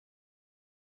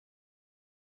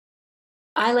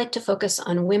I like to focus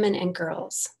on women and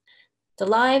girls. The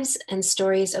lives and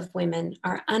stories of women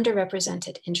are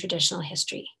underrepresented in traditional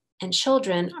history, and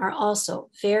children are also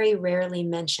very rarely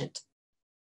mentioned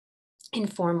in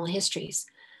formal histories.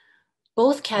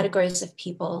 Both categories of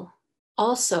people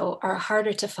also are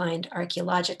harder to find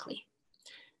archaeologically.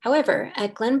 However,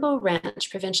 at Glenbow Ranch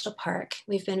Provincial Park,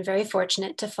 we've been very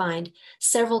fortunate to find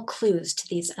several clues to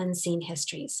these unseen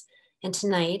histories. And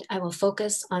tonight I will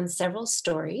focus on several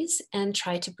stories and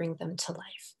try to bring them to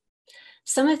life.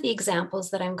 Some of the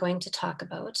examples that I'm going to talk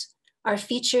about are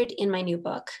featured in my new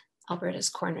book, Alberta's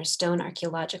Cornerstone,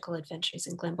 Archaeological Adventures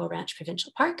in Glenbow Ranch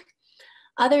Provincial Park.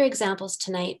 Other examples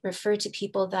tonight refer to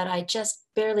people that I just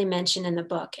barely mention in the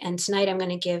book, and tonight I'm going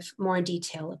to give more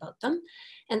detail about them.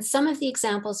 And some of the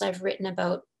examples I've written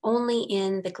about only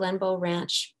in the Glenbow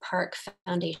Ranch Park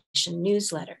Foundation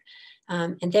newsletter.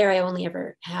 And there I only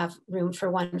ever have room for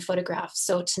one photograph.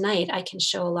 So tonight I can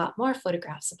show a lot more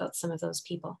photographs about some of those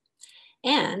people.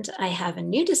 And I have a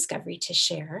new discovery to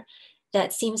share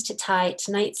that seems to tie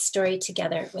tonight's story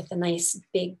together with a nice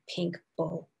big pink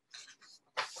bow.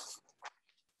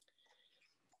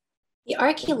 The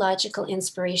archaeological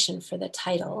inspiration for the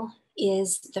title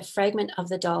is the fragment of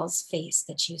the doll's face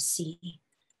that you see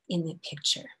in the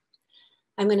picture.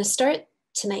 I'm going to start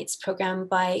tonight's program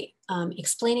by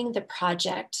explaining the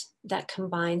project that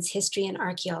combines history and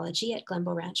archaeology at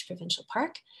Glenbow Ranch Provincial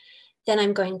Park. Then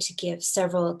I'm going to give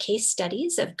several case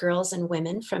studies of girls and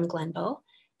women from Glenbow.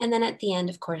 And then at the end,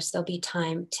 of course, there'll be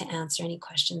time to answer any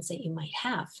questions that you might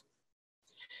have.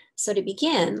 So to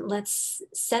begin, let's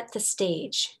set the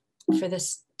stage for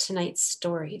tonight's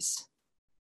stories.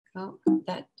 Oh,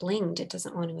 that blinged. It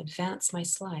doesn't want to advance my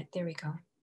slide. There we go.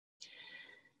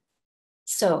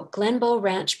 So Glenbow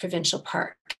Ranch Provincial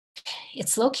Park.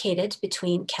 It's located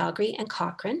between Calgary and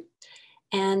Cochrane.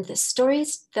 And the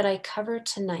stories that I cover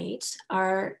tonight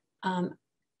are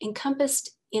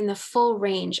encompassed in the full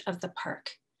range of the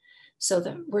park. So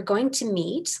we're going to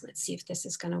meet, let's see if this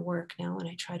is going to work now when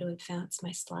I try to advance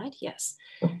my slide. Yes.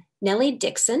 Nellie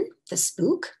Dixon, the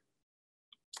spook.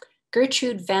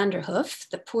 Gertrude Vanderhoof,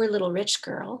 the poor little rich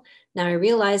girl. Now I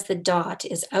realize the dot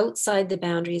is outside the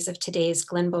boundaries of today's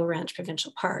Glenbow Ranch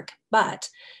Provincial Park, but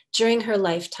during her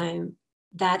lifetime,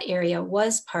 that area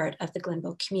was part of the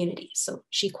Glenbow community, so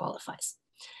she qualifies.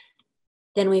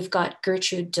 Then we've got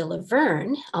Gertrude de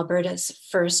Laverne, Alberta's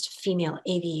first female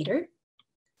aviator.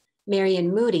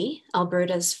 Marion Moody,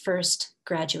 Alberta's first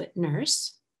graduate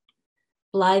nurse.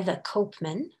 Blythe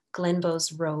Copeman,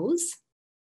 Glenbow's Rose.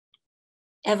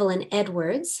 Evelyn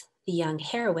Edwards, the young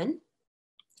heroine.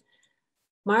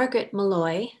 Margaret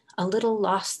Malloy, a little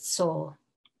lost soul.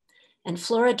 And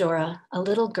Floridora, a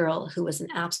little girl who was an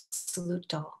absolute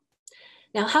doll.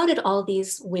 Now, how did all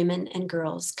these women and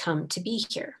girls come to be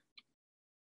here?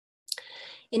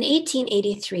 In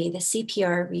 1883, the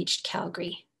CPR reached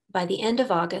Calgary. By the end of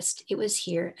August, it was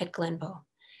here at Glenbow.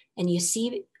 And you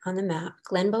see on the map,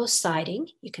 Glenbow siding.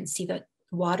 You can see the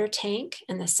water tank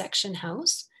and the section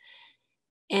house.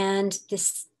 And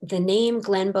the name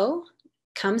Glenbow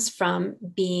comes from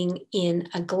being in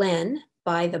a glen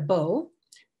by the bow.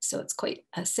 So it's quite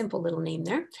a simple little name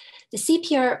there. The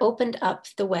CPR opened up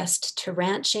the west to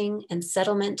ranching and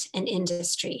settlement and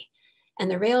industry.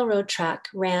 And the railroad track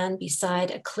ran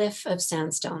beside a cliff of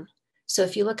sandstone. So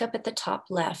if you look up at the top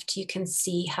left, you can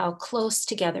see how close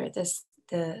together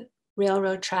the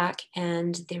railroad track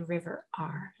and the river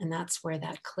are. And that's where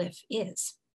that cliff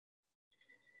is.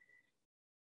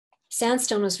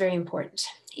 Sandstone was very important.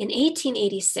 In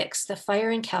 1886, the fire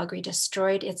in Calgary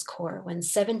destroyed its core when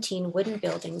 17 wooden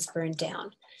buildings burned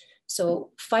down. So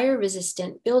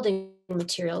fire-resistant building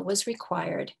material was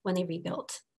required when they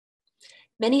rebuilt.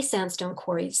 Many sandstone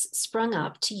quarries sprung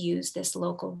up to use this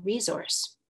local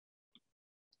resource.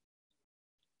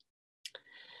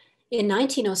 In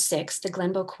 1906, the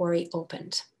Glenbow Quarry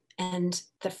opened, and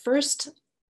the first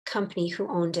company who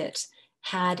owned it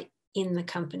had in the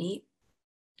company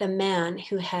the man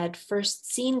who had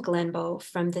first seen Glenbow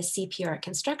from the CPR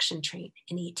construction train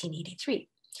in 1883.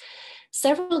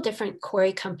 Several different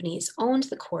quarry companies owned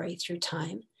the quarry through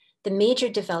time. The major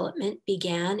development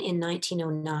began in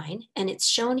 1909, and it's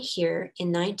shown here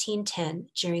in 1910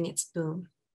 during its boom.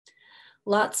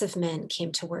 Lots of men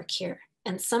came to work here,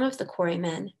 and some of the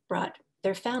quarrymen brought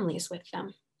their families with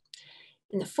them.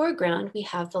 In the foreground, we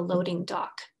have the loading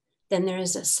dock. Then there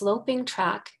is a sloping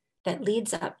track that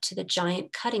leads up to the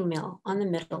giant cutting mill on the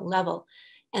middle level.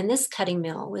 And this cutting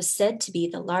mill was said to be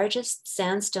the largest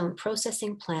sandstone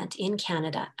processing plant in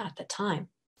Canada at the time.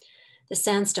 The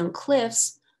sandstone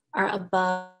cliffs are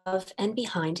above and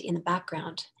behind in the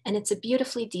background, and it's a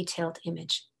beautifully detailed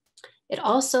image. It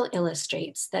also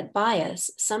illustrates that bias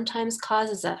sometimes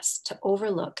causes us to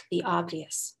overlook the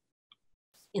obvious.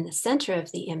 In the center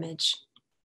of the image,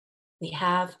 we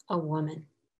have a woman.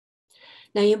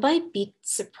 Now, you might be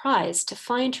surprised to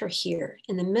find her here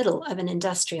in the middle of an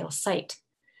industrial site,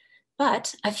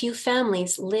 but a few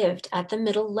families lived at the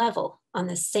middle level, on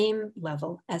the same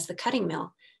level as the cutting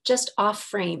mill, just off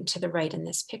frame to the right in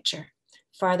this picture,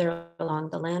 farther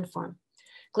along the landform.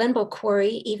 Glenbow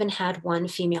Quarry even had one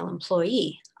female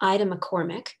employee, Ida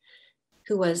McCormick,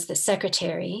 who was the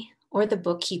secretary or the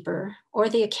bookkeeper or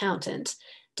the accountant,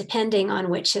 depending on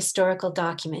which historical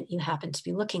document you happen to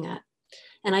be looking at.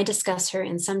 And I discuss her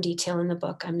in some detail in the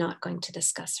book. I'm not going to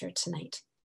discuss her tonight.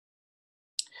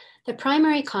 The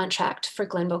primary contract for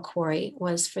Glenbow Quarry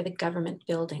was for the government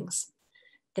buildings.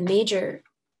 The major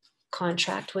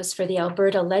contract was for the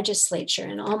Alberta legislature,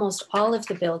 and almost all of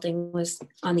the building was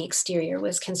on the exterior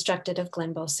was constructed of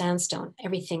Glenbow sandstone,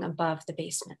 everything above the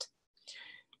basement.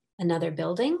 Another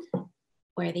building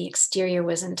where the exterior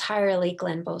was entirely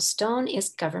Glenbow stone is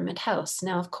Government House.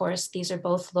 Now, of course, these are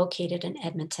both located in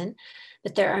Edmonton,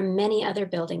 but there are many other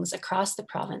buildings across the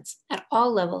province at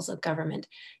all levels of government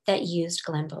that used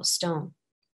Glenbow stone.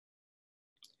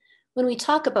 When we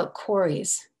talk about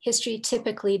quarries, history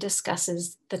typically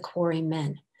discusses the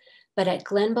quarrymen, but at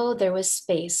Glenbow there was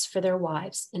space for their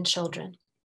wives and children.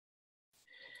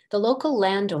 The local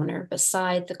landowner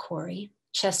beside the quarry,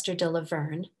 Chester de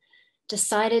Laverne,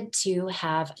 decided to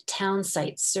have town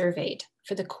sites surveyed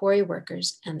for the quarry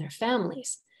workers and their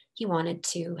families. He wanted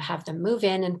to have them move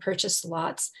in and purchase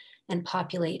lots and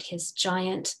populate his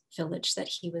giant village that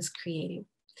he was creating.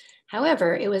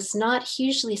 However, it was not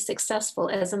hugely successful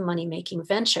as a money-making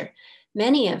venture.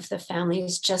 Many of the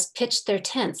families just pitched their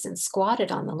tents and squatted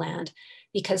on the land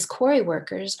because quarry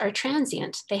workers are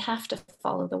transient. They have to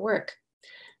follow the work.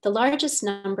 The largest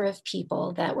number of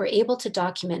people that were able to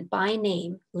document by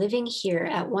name living here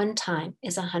at one time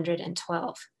is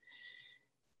 112.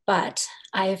 But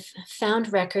I've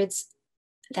found records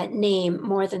that name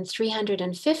more than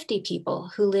 350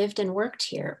 people who lived and worked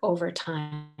here over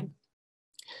time.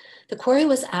 The quarry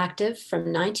was active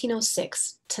from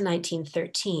 1906 to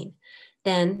 1913.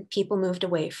 Then people moved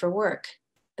away for work.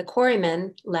 The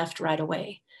quarrymen left right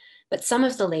away, but some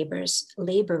of the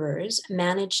laborers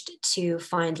managed to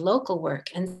find local work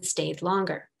and stayed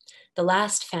longer. The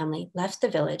last family left the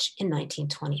village in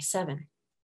 1927.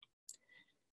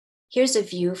 Here's a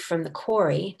view from the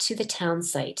quarry to the town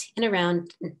site in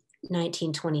around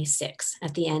 1926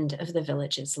 at the end of the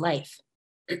village's life.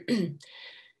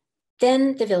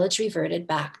 Then the village reverted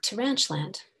back to ranch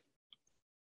land.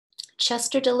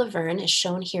 Chester de Laverne is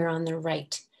shown here on the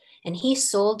right, and he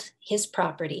sold his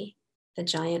property, the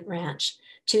giant ranch,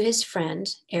 to his friend,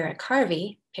 Eric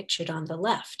Harvey, pictured on the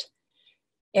left.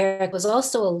 Eric was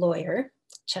also a lawyer,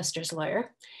 Chester's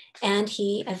lawyer, and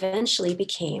he eventually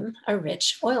became a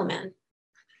rich oilman.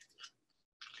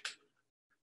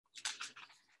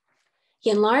 He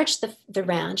enlarged the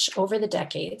ranch over the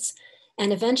decades,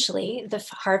 and eventually the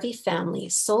Harvey family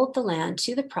sold the land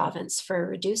to the province for a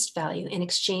reduced value in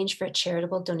exchange for a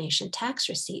charitable donation tax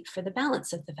receipt for the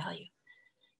balance of the value.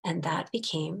 And that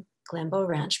became Glenbow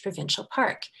Ranch Provincial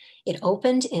Park. It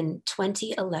opened in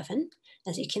 2011.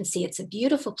 As you can see, it's a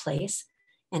beautiful place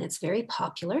and it's very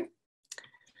popular.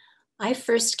 I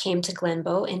first came to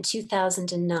Glenbow in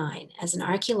 2009 as an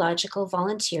archaeological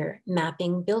volunteer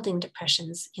mapping building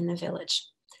depressions in the village.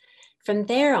 From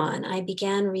there on, I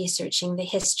began researching the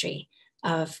history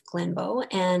of Glenbow,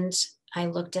 and I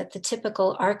looked at the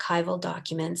typical archival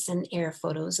documents and air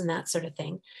photos and that sort of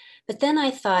thing. But then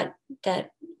I thought that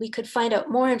we could find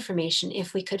out more information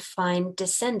if we could find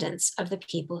descendants of the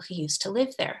people who used to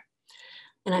live there.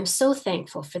 And I'm so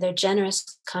thankful for their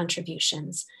generous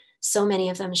contributions. So many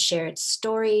of them shared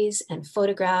stories and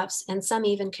photographs, and some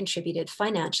even contributed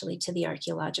financially to the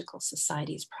Archaeological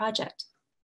Society's project.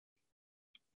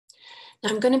 Now,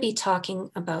 I'm going to be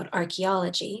talking about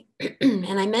archaeology,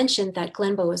 and I mentioned that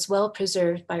Glenbow is well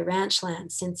preserved by ranch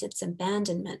land since its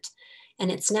abandonment,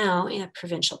 and it's now in a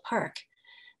provincial park.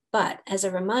 But as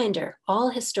a reminder, all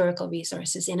historical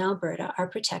resources in Alberta are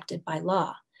protected by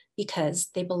law because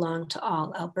they belong to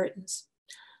all Albertans.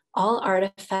 All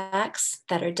artifacts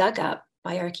that are dug up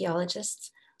by archaeologists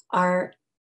are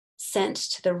sent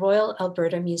to the Royal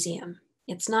Alberta Museum.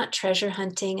 It's not treasure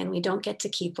hunting, and we don't get to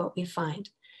keep what we find.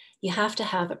 You have to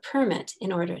have a permit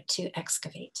in order to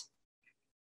excavate.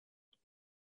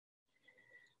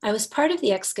 I was part of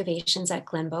the excavations at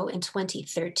Glenbow in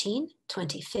 2013,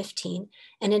 2015,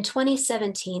 and in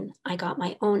 2017, I got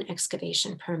my own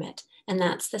excavation permit, and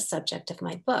that's the subject of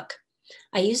my book.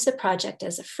 I used the project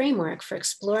as a framework for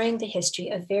exploring the history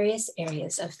of various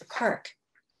areas of the park.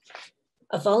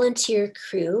 A volunteer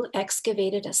crew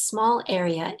excavated a small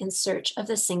area in search of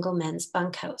the single men's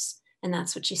bunkhouse, and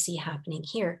that's what you see happening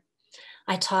here.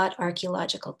 I taught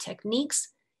archaeological techniques,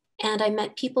 and I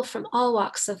met people from all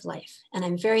walks of life, and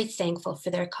I'm very thankful for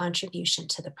their contribution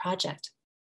to the project.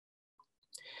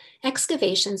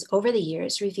 Excavations over the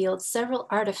years revealed several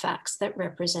artifacts that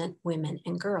represent women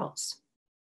and girls.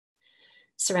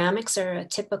 Ceramics are a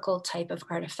typical type of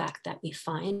artifact that we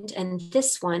find, and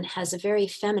this one has a very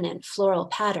feminine floral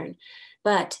pattern,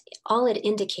 but all it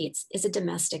indicates is a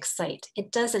domestic site.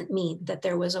 It doesn't mean that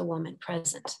there was a woman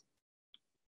present.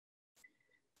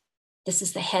 This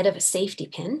is the head of a safety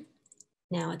pin.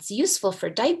 Now, it's useful for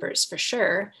diapers for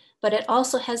sure, but it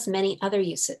also has many other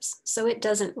uses, so it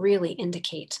doesn't really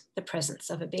indicate the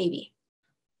presence of a baby.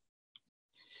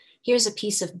 Here's a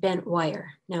piece of bent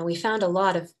wire. Now, we found a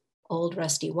lot of old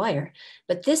rusty wire,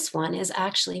 but this one is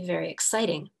actually very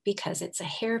exciting because it's a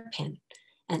hairpin,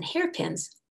 and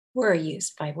hairpins were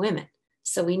used by women,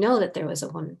 so we know that there was a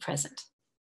woman present.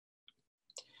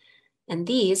 And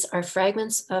these are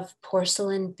fragments of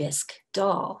porcelain bisque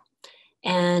doll,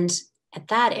 and at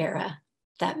that era,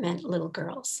 that meant little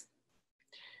girls.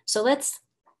 So let's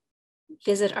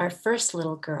visit our first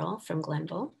little girl from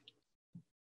Glenbow.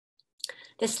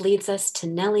 This leads us to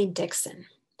Nellie Dixon.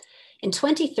 In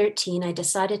 2013, I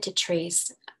decided to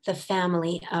trace the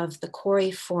family of the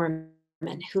quarry foreman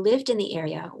who lived in the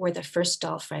area where the first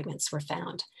doll fragments were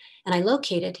found. And I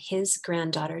located his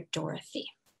granddaughter, Dorothy,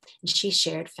 and she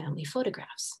shared family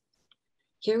photographs.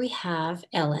 Here we have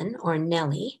Ellen, or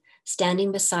Nellie,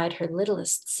 standing beside her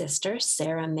littlest sister,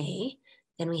 Sarah May.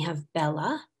 Then we have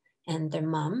Bella and their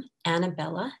mom,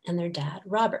 Annabella, and their dad,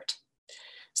 Robert.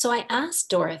 So I asked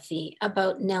Dorothy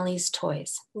about Nellie's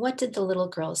toys. What did the little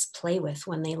girls play with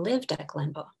when they lived at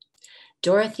Glenbow?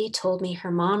 Dorothy told me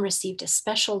her mom received a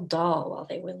special doll while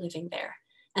they were living there,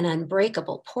 an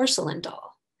unbreakable porcelain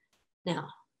doll. Now,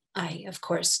 I, of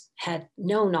course, had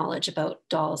no knowledge about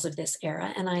dolls of this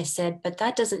era, and I said, but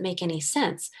that doesn't make any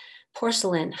sense.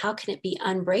 Porcelain, how can it be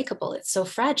unbreakable? It's so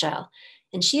fragile.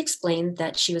 And she explained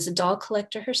that she was a doll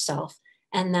collector herself,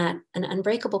 and that an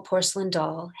unbreakable porcelain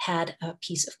doll had a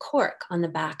piece of cork on the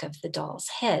back of the doll's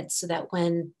head, so that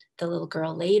when the little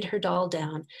girl laid her doll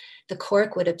down, the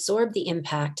cork would absorb the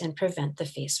impact and prevent the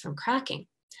face from cracking.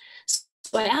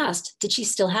 So I asked, did she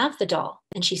still have the doll?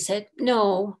 And she said,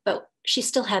 no, but she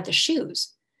still had the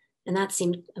shoes. And that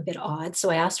seemed a bit odd. So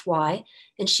I asked why.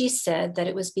 And she said that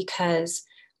it was because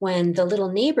when the little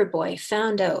neighbor boy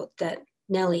found out that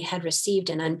Nellie had received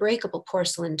an unbreakable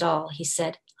porcelain doll, he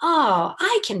said, oh,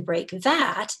 I can break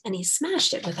that. And he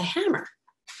smashed it with a hammer.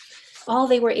 All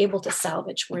they were able to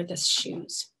salvage were the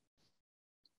shoes.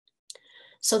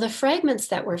 So the fragments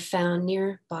that were found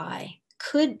nearby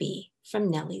could be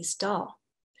from Nellie's doll.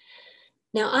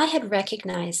 Now, I had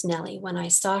recognized Nellie when I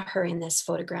saw her in this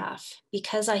photograph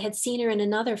because I had seen her in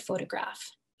another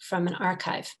photograph from an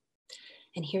archive.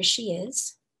 And here she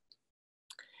is.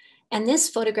 And this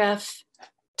photograph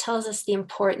tells us the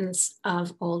importance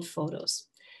of old photos.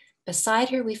 Beside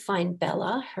her, we find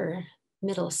Bella, her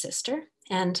middle sister.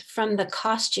 And from the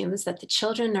costumes that the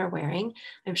children are wearing,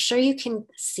 I'm sure you can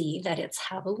see that it's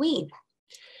Halloween.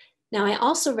 Now, I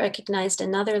also recognized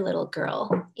another little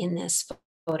girl in this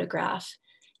photograph,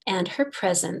 and her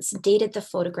presence dated the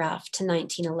photograph to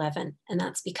 1911, and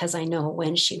that's because I know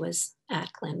when she was at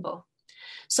Glenbow.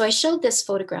 So I showed this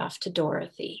photograph to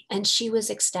Dorothy, and she was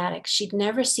ecstatic. She'd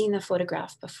never seen the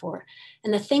photograph before,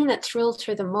 and the thing that thrilled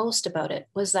her the most about it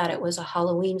was that it was a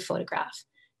Halloween photograph,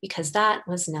 because that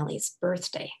was Nellie's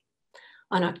birthday.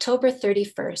 On October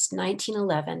 31st,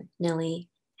 1911, Nellie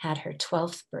had her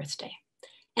 12th birthday.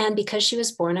 And because she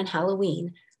was born on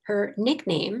Halloween, her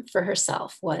nickname for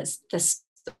herself was the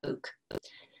Spook.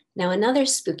 Now, another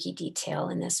spooky detail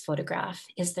in this photograph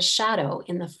is the shadow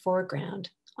in the foreground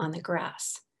on the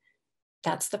grass.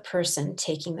 That's the person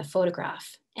taking the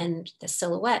photograph, and the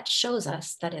silhouette shows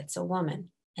us that it's a woman,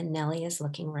 and Nellie is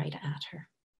looking right at her.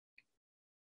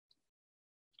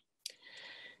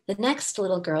 The next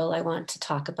little girl I want to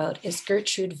talk about is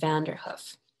Gertrude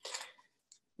Vanderhoof.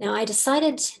 Now, I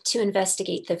decided to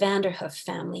investigate the Vanderhoof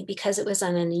family because it was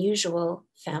an unusual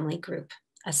family group,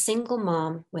 a single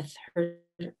mom with her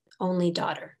only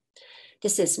daughter.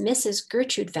 This is Mrs.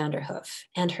 Gertrude Vanderhoof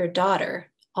and her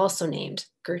daughter, also named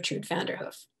Gertrude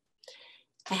Vanderhoof.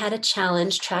 I had a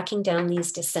challenge tracking down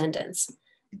these descendants,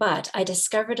 but I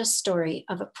discovered a story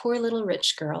of a poor little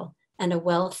rich girl and a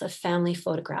wealth of family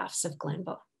photographs of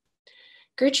Glenbow.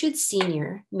 Gertrude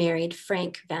Sr. married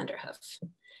Frank Vanderhoof.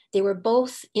 They were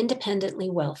both independently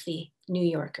wealthy New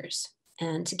Yorkers,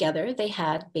 and together they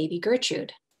had baby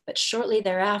Gertrude. But shortly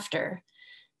thereafter,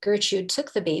 Gertrude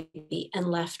took the baby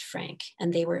and left Frank,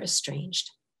 and they were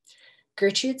estranged.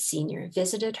 Gertrude Sr.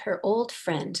 visited her old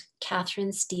friend,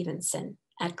 Catherine Stevenson,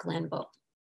 at Glenbow.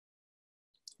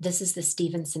 This is the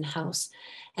Stevenson house,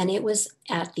 and it was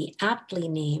at the aptly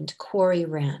named Quarry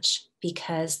Ranch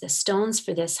because the stones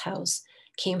for this house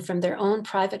came from their own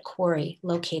private quarry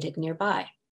located nearby.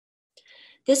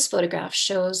 This photograph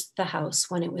shows the house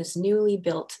when it was newly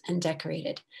built and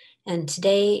decorated, and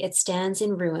today it stands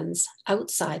in ruins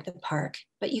outside the park,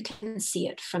 but you can see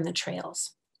it from the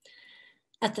trails.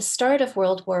 At the start of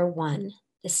World War I,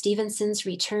 the Stevensons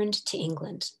returned to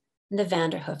England, and the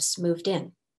Vanderhoofs moved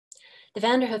in. The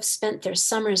Vanderhoofs spent their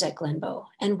summers at Glenbow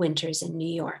and winters in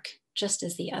New York, just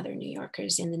as the other New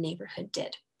Yorkers in the neighborhood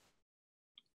did.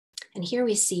 And here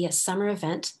we see a summer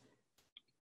event,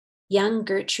 young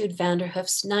Gertrude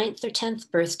Vanderhoof's 9th or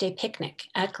 10th birthday picnic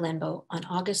at Glenbow on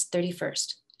August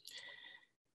 31st.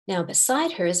 Now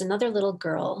beside her is another little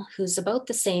girl who's about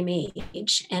the same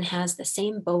age and has the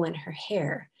same bow in her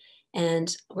hair.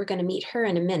 And we're going to meet her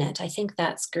in a minute. I think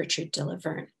that's Gertrude de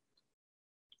Laverne.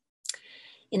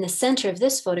 In the center of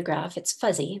this photograph, it's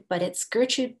fuzzy, but it's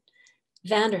Gertrude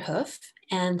Vanderhoof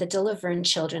and the de Laverne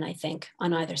children, I think,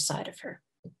 on either side of her.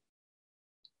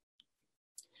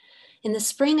 In the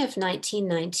spring of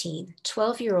 1919,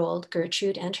 12-year-old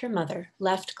Gertrude and her mother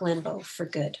left Glenbow for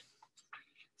good.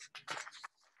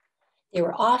 They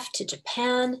were off to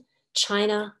Japan,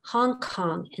 China, Hong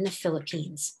Kong, and the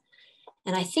Philippines.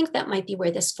 And I think that might be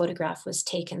where this photograph was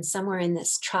taken, somewhere in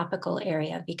this tropical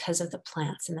area because of the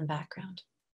plants in the background.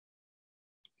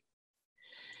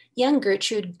 Young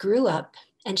Gertrude grew up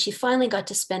and she finally got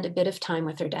to spend a bit of time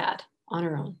with her dad on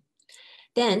her own.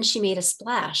 Then she made a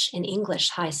splash in English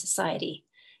high society.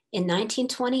 In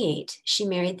 1928, she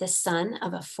married the son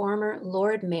of a former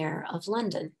Lord Mayor of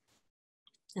London.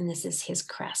 And this is his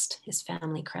crest, his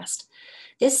family crest.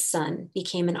 This son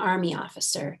became an army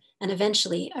officer and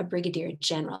eventually a brigadier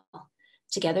general.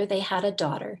 Together they had a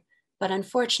daughter, but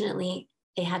unfortunately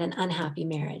they had an unhappy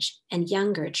marriage and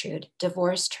young Gertrude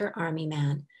divorced her army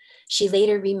man. She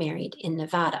later remarried in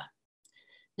Nevada.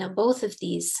 Now both of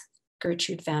these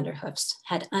Gertrude Vanderhoofs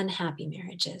had unhappy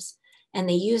marriages and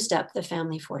they used up the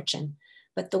family fortune,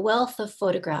 but the wealth of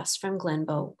photographs from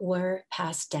Glenbow were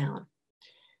passed down.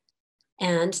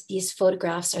 And these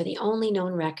photographs are the only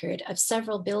known record of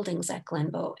several buildings at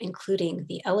Glenbow, including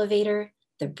the elevator,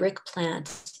 the brick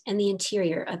plant, and the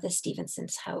interior of the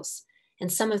Stevensons' house.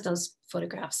 And some of those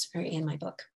photographs are in my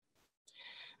book.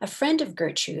 A friend of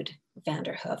Gertrude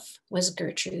Vanderhoof was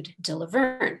Gertrude de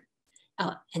Laverne,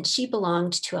 and she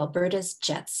belonged to Alberta's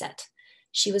jet set.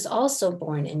 She was also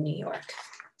born in New York.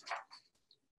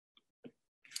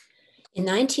 In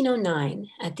 1909,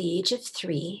 at the age of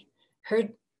 3,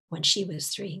 when she was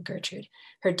 3, Gertrude,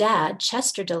 her dad,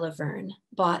 Chester de Laverne,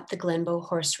 bought the Glenbow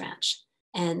Horse Ranch,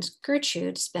 and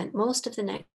Gertrude spent most of the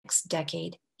next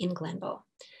decade in Glenbow.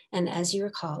 And as you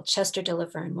recall, Chester de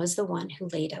Laverne was the one who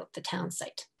laid out the town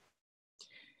site.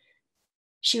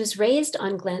 She was raised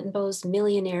on Glenbow's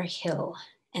Millionaire Hill,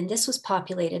 and this was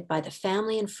populated by the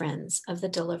family and friends of the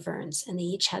de Lavernes, and they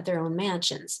each had their own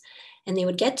mansions. And they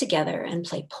would get together and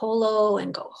play polo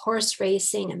and go horse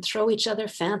racing and throw each other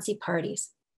fancy parties.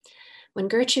 When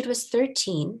Gertrude was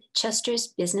 13, Chester's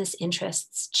business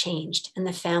interests changed and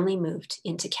the family moved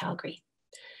into Calgary.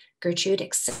 Gertrude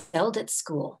excelled at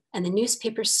school, and the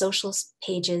newspaper's social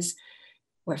pages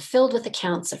were filled with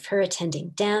accounts of her attending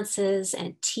dances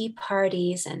and tea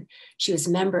parties, and she was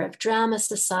a member of drama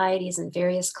societies and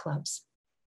various clubs.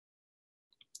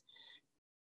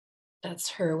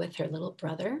 That's her with her little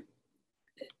brother.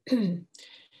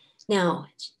 Now,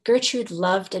 Gertrude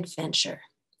loved adventure.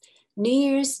 New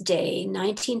Year's Day,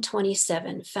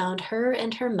 1927, found her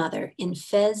and her mother in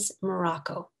Fez,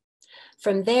 Morocco.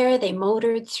 From there, they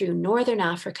motored through northern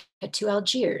Africa to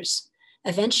Algiers,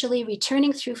 eventually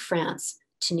returning through France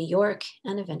to New York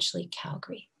and eventually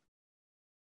Calgary.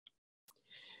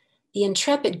 The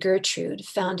intrepid Gertrude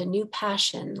found a new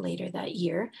passion later that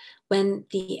year. When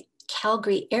the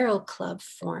Calgary Aero Club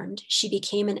formed, she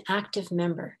became an active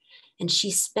member, and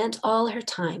she spent all her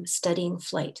time studying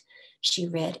flight. She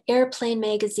read airplane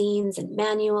magazines and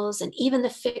manuals, and even the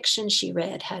fiction she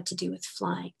read had to do with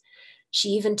flying. She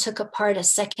even took apart a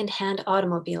second-hand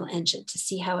automobile engine to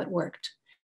see how it worked.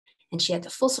 And she had the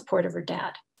full support of her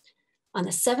dad. On the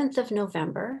 7th of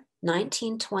November,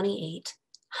 1928,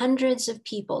 hundreds of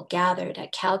people gathered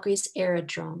at Calgary's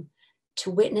aerodrome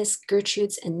to witness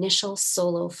Gertrude's initial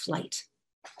solo flight.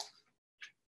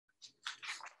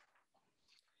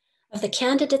 Of the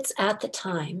candidates at the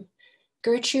time,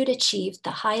 Gertrude achieved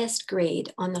the highest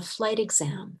grade on the flight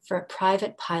exam for a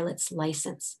private pilot's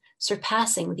license,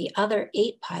 surpassing the other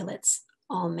 8 pilots,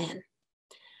 all men.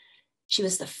 She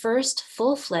was the first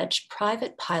full-fledged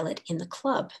private pilot in the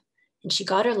club, and she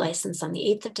got her license on the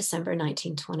 8th of December,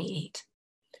 1928.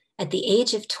 At the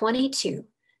age of 22,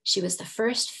 she was the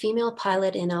first female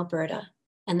pilot in Alberta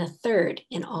and the 3rd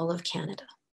in all of Canada.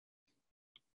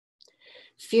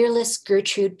 Fearless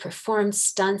Gertrude performed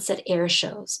stunts at air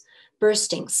shows,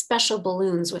 bursting special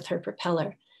balloons with her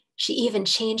propeller. She even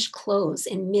changed clothes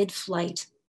in mid-flight.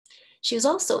 She was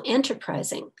also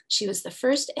enterprising. She was the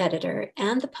first editor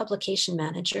and the publication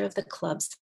manager of the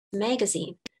club's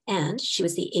magazine, and she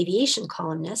was the aviation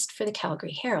columnist for the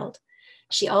Calgary Herald.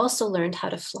 She also learned how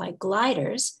to fly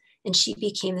gliders, and she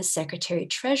became the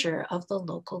secretary-treasurer of the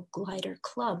local glider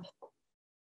club.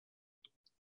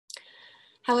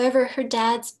 However, her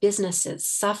dad's businesses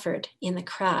suffered in the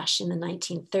crash in the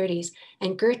 1930s,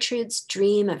 and Gertrude's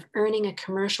dream of earning a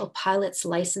commercial pilot's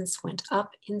license went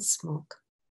up in smoke.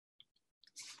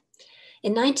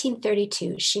 In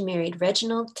 1932, she married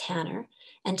Reginald Tanner,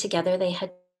 and together they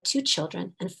had 2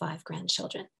 children and 5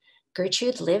 grandchildren.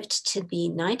 Gertrude lived to be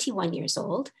 91 years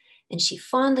old, and she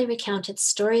fondly recounted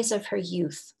stories of her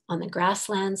youth on the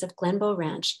grasslands of Glenbow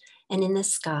Ranch and in the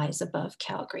skies above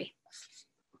Calgary.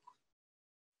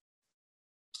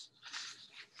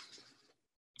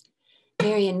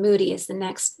 Marion Moody is the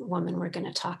next woman we're going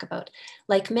to talk about.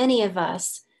 Like many of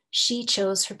us, she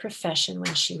chose her profession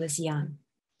when she was young.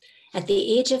 At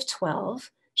the age of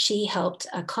 12, she helped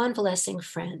a convalescing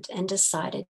friend and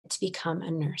decided to become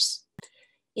a nurse.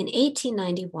 In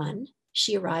 1891,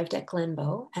 she arrived at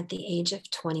Glenbow at the age of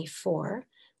 24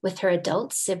 with her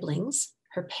adult siblings,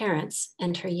 her parents,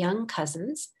 and her young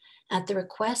cousins at the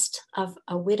request of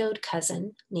a widowed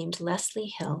cousin named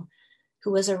Leslie Hill,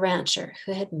 who was a rancher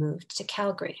who had moved to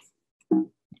Calgary.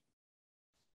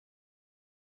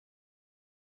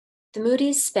 The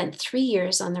Moodys spent 3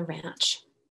 years on the ranch.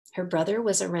 Her brother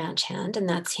was a ranch hand, and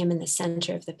that's him in the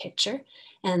center of the picture,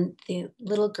 and the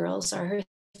little girls are her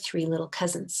 3 little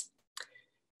cousins.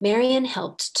 Marion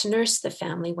helped to nurse the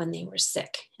family when they were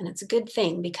sick, and it's a good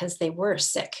thing because they were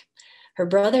sick. Her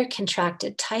brother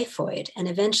contracted typhoid and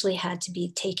eventually had to be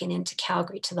taken into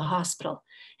Calgary to the hospital,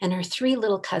 and her 3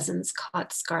 little cousins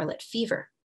caught scarlet fever.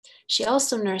 She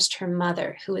also nursed her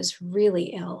mother, who was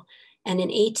really ill, and in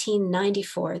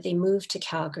 1894, they moved to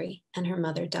Calgary, and her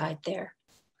mother died there.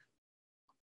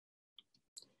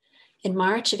 In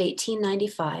March of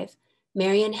 1895,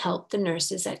 Marion helped the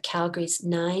nurses at Calgary's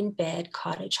 9-bed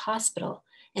cottage hospital,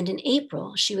 and in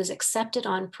April, she was accepted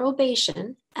on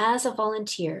probation as a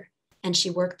volunteer, and she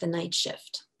worked the night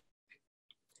shift.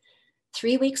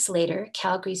 3 weeks later,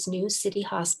 Calgary's new city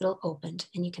hospital opened,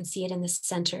 and you can see it in the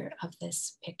center of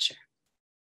this picture.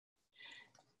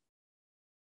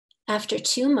 After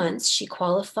 2 months, she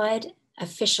qualified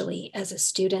officially as a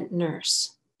student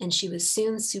nurse, and she was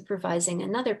soon supervising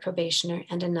another probationer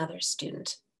and another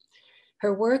student.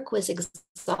 Her work was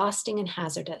exhausting and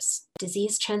hazardous.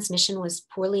 Disease transmission was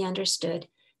poorly understood.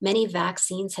 Many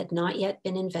vaccines had not yet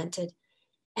been invented.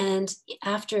 And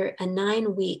after a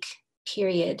 9-week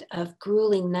period of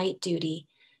grueling night duty,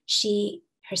 she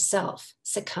herself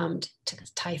succumbed to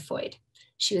typhoid.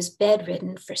 She was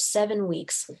bedridden for 7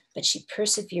 weeks, but she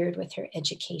persevered with her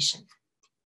education.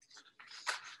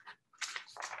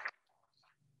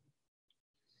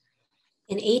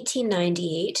 In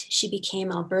 1898, she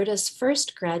became Alberta's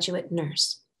first graduate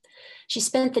nurse. She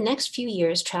spent the next few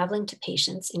years traveling to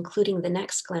patients, including the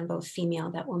next Glenbow female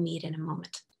that we'll meet in a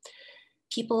moment.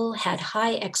 People had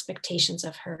high expectations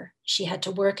of her. She had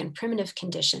to work in primitive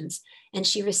conditions, and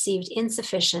she received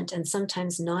insufficient and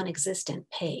sometimes non-existent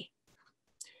pay.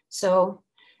 So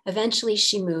eventually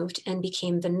she moved and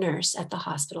became the nurse at the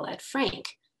hospital at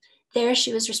Frank. There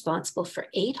she was responsible for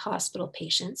 8 hospital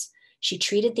patients. She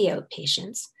treated the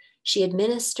outpatients. She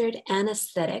administered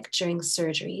anesthetic during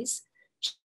surgeries.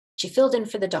 She filled in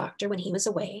for the doctor when he was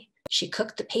away. She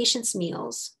cooked the patients'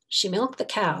 meals. She milked the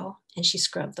cow, and she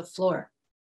scrubbed the floor.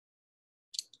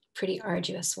 Pretty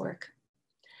arduous work.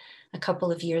 A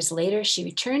couple of years later, she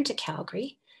returned to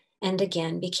Calgary and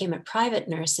again became a private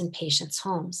nurse in patients'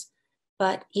 homes.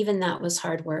 But even that was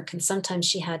hard work, and sometimes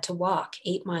she had to walk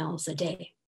 8 miles a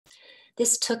day.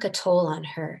 This took a toll on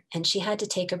her, and she had to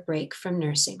take a break from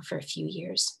nursing for a few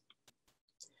years.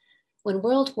 When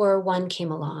World War I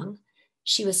came along,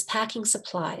 she was packing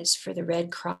supplies for the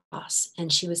Red Cross,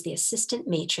 and she was the assistant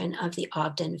matron of the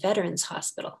Ogden Veterans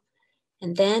Hospital.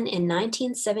 And then in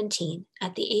 1917,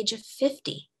 at the age of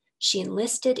 50, She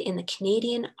enlisted in the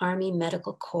Canadian Army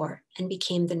Medical Corps and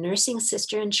became the nursing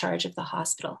sister in charge of the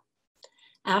hospital.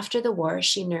 After the war,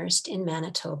 she nursed in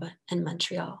Manitoba and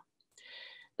Montreal.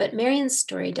 But Marion's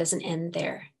story doesn't end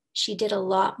there. She did a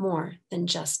lot more than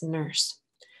just nurse.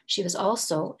 She was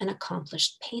also an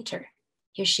accomplished painter.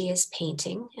 Here she is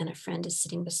painting, and a friend is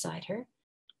sitting beside her.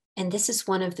 And this is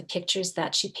one of the pictures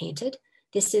that she painted.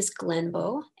 This is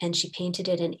Glenbow, and she painted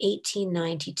it in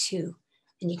 1892.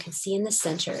 And you can see in the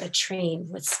center a train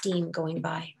with steam going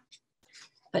by.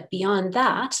 But beyond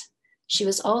that, she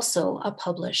was also a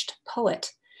published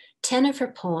poet. 10 of her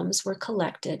poems were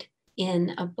collected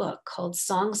in a book called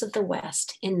Songs of the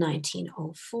West in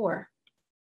 1904.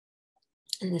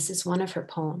 And this is one of her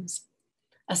poems,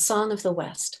 A Song of the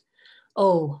West.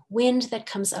 Oh, wind that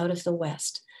comes out of the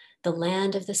west, the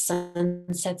land of the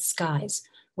sunset skies,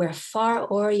 where far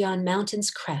o'er yon mountain's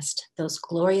crest, those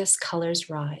glorious colors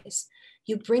rise.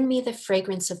 You bring me the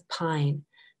fragrance of pine,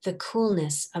 the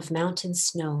coolness of mountain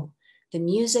snow, the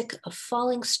music of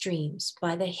falling streams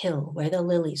by the hill where the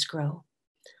lilies grow.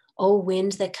 O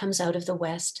wind that comes out of the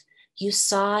west, you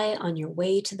sigh on your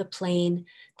way to the plain,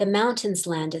 the mountain's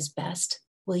land is best,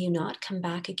 will you not come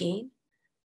back again?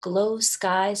 Glow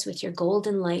skies with your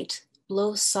golden light,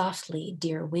 blow softly,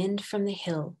 dear wind from the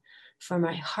hill, for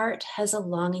my heart has a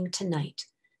longing tonight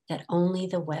that only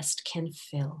the west can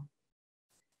fill.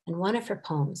 And one of her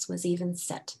poems was even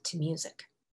set to music.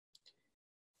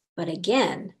 But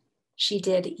again, she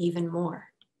did even more.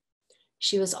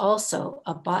 She was also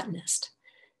a botanist.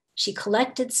 She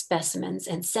collected specimens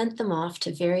and sent them off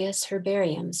to various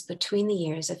herbariums between the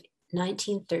years of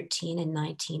 1913 and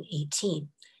 1918.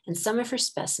 And some of her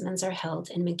specimens are held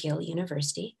in McGill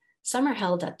University. Some are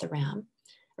held at the RAM,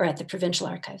 or at the Provincial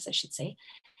Archives, I should say.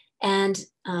 And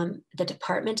the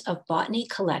Department of Botany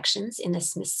Collections in the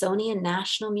Smithsonian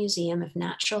National Museum of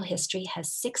Natural History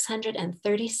has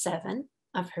 637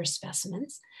 of her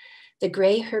specimens. The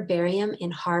Gray Herbarium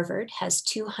in Harvard has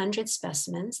 200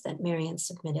 specimens that Marion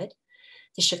submitted.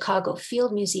 The Chicago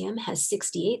Field Museum has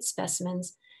 68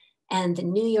 specimens, and the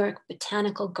New York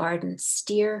Botanical Garden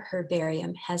Steer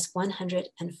Herbarium has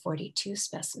 142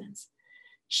 specimens.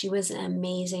 She was an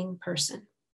amazing person.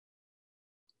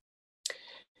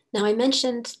 Now, I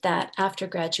mentioned that after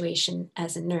graduation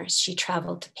as a nurse, she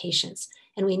traveled to patients,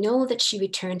 and we know that she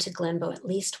returned to Glenbow at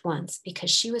least once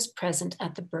because she was present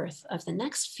at the birth of the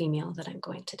next female that I'm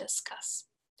going to discuss,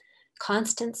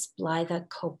 Constance Blythe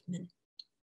Copeman.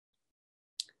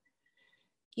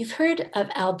 You've heard of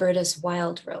Alberta's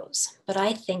wild rose, but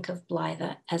I think of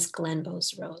Blythe as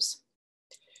Glenbow's rose.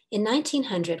 In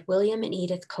 1900, William and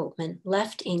Edith Copeman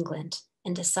left England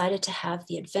and decided to have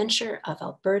the adventure of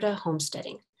Alberta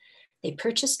homesteading. They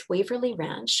purchased Waverley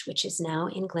Ranch, which is now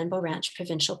in Glenbow Ranch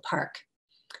Provincial Park.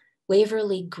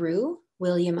 Waverley grew,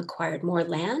 William acquired more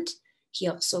land. He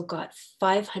also got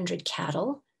 500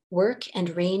 cattle, work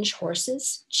and range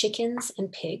horses, chickens,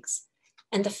 and pigs.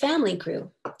 And the family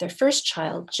grew. Their first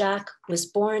child, Jack, was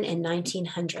born in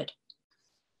 1900.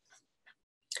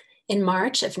 In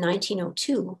March of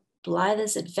 1902,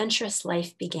 Blythe's adventurous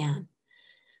life began.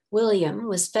 William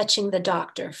was fetching the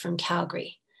doctor from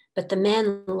Calgary, but the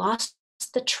men lost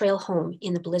the trail home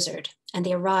in the blizzard, and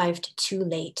they arrived too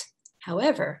late.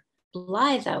 However,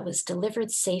 Blythe was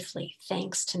delivered safely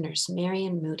thanks to Nurse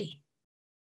Marion Moody.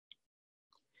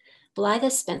 Blythe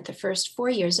spent the first 4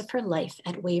 years of her life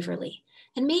at Waverley,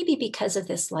 and maybe because of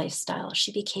this lifestyle,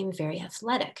 she became very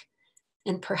athletic.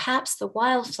 And perhaps the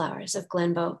wildflowers of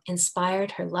Glenbow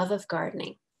inspired her love of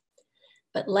gardening.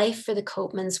 But life for the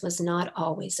Copemans was not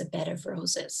always a bed of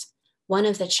roses. One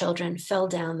of the children fell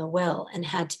down the well and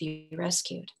had to be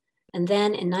rescued. And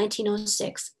then in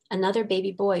 1906, another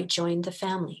baby boy joined the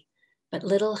family. But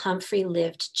little Humphrey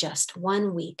lived just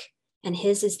 1 week, and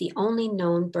his is the only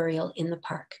known burial in the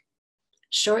park.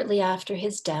 Shortly after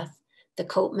his death, the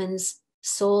Copemans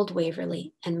sold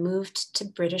Waverley and moved to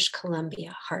British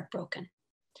Columbia, heartbroken.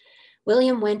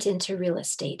 William went into real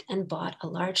estate and bought a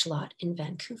large lot in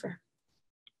Vancouver.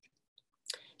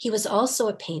 He was also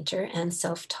a painter and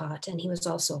self-taught, and he was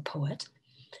also a poet.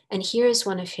 And here is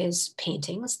one of his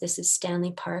paintings. This is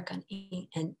Stanley Park on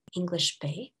English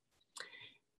Bay.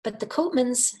 But the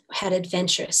Copemans had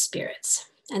adventurous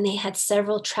spirits, and they had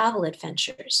several travel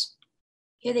adventures.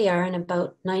 Here they are in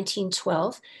about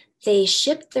 1912. They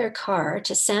shipped their car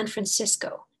to San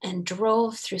Francisco and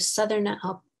drove through Southern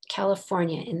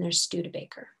California in their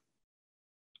Studebaker.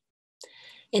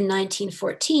 In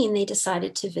 1914, they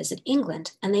decided to visit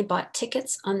England, and they bought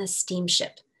tickets on the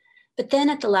steamship. But then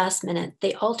at the last minute,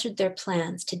 they altered their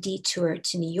plans to detour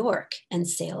to New York and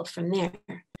sail from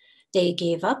there. They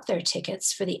gave up their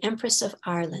tickets for the Empress of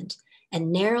Ireland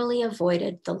and narrowly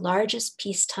avoided the largest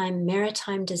peacetime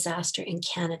maritime disaster in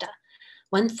Canada.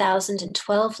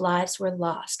 1,012 lives were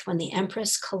lost when the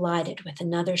Empress collided with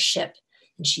another ship,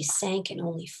 and she sank in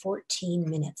only 14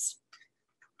 minutes.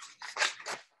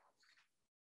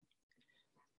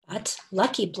 But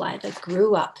Lucky Blythe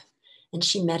grew up, and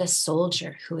she met a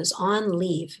soldier who was on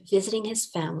leave visiting his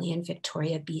family in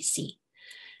Victoria, BC.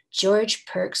 George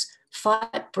Perks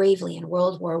fought bravely in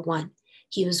World War I.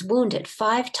 He was wounded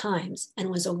 5 times and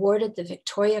was awarded the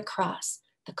Victoria Cross,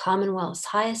 the Commonwealth's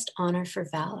highest honor for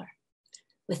valor.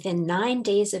 Within 9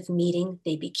 days of meeting,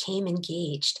 they became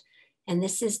engaged, and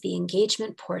this is the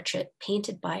engagement portrait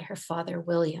painted by her father,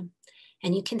 William.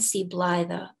 And you can see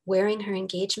Blythe wearing her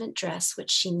engagement dress,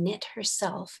 which she knit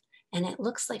herself, and it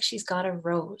looks like she's got a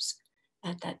rose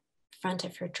at that front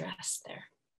of her dress there.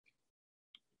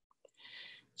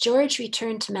 George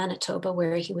returned to Manitoba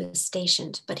where he was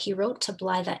stationed, but he wrote to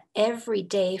Blythe every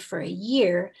day for a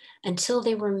year until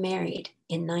they were married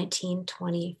in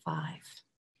 1925.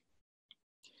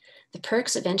 The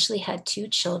Perks eventually had 2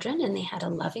 children and they had a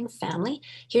loving family.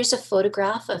 Here's a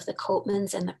photograph of the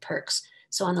Coatmans and the Perks.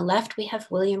 So on the left, we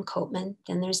have William Coatman.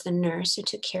 Then there's the nurse who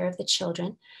took care of the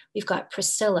children. We've got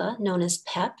Priscilla, known as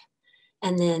Pep,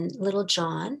 and then little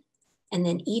John, and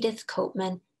then Edith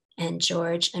Coatman and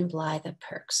George and Blythe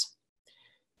Perks.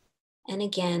 And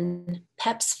again,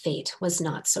 Pep's fate was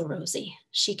not so rosy.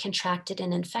 She contracted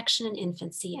an infection in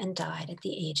infancy and died at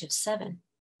the age of 7.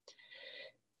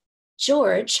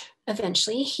 George,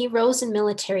 eventually, he rose in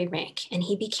military rank and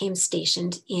he became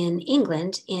stationed in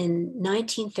England in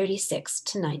 1936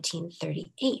 to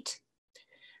 1938.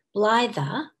 Blythe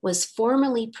was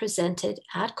formally presented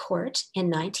at court in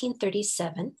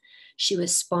 1937. She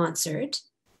was sponsored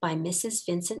by Mrs.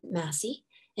 Vincent Massey,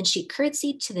 and she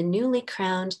curtsied to the newly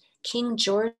crowned King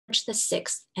George VI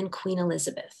and Queen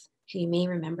Elizabeth, who you may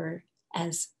remember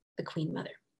as the Queen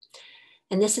Mother.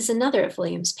 And this is another of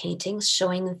William's paintings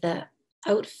showing the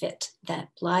outfit that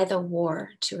Blythe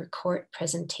wore to her court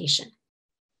presentation.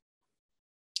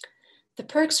 The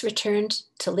Perks returned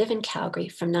to live in Calgary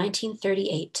from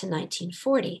 1938 to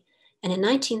 1940. And in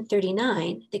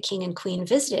 1939, the King and Queen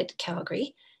visited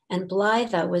Calgary, and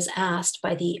Blythe was asked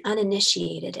by the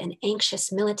uninitiated and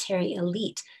anxious military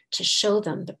elite to show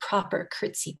them the proper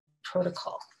curtsy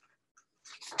protocol.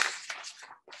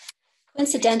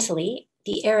 Coincidentally,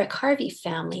 the Eric Harvey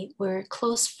family were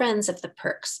close friends of the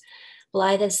Perks.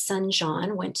 Blythe's son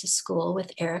John went to school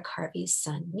with Eric Harvey's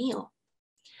son Neil.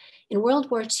 In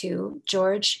World War II,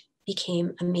 George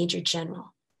became a major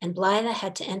general, and Blythe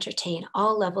had to entertain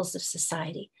all levels of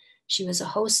society. She was a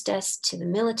hostess to the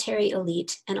military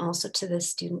elite and also to the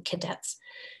student cadets.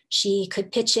 She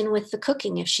could pitch in with the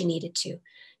cooking if she needed to.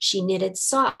 She knitted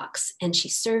socks and she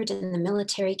served in the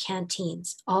military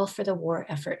canteens, all for the war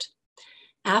effort.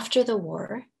 After the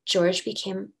war,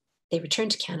 they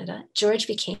returned to Canada. George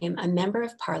became a member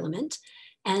of Parliament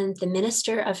and the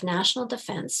Minister of National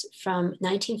Defense from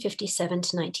 1957 to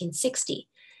 1960.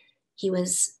 He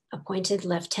was appointed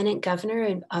Lieutenant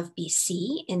Governor of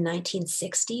BC in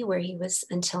 1960, where he was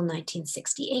until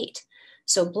 1968.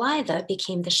 So Blythe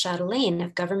became the chatelaine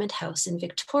of Government House in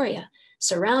Victoria,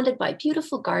 surrounded by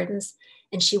beautiful gardens,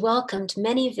 and she welcomed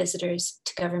many visitors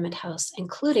to Government House,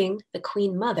 including the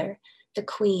Queen Mother, the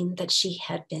queen that she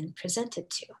had been presented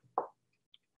to.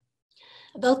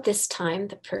 About this time,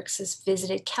 the Perkses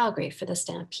visited Calgary for the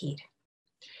Stampede.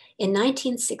 In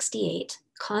 1968,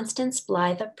 Constance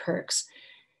Blythe Perks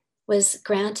was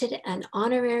granted an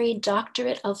honorary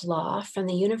doctorate of law from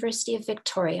the University of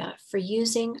Victoria for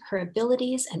using her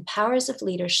abilities and powers of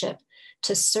leadership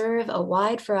to serve a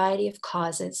wide variety of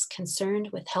causes concerned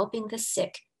with helping the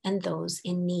sick and those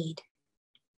in need.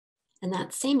 And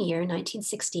that same year,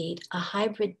 1968, a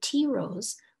hybrid tea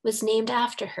rose was named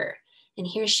after her. And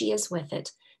here she is with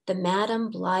it, the Madame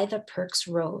Blythe Perks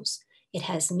Rose. It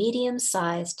has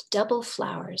medium-sized double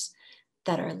flowers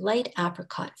that are light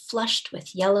apricot flushed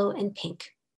with yellow and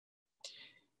pink.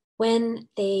 When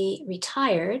they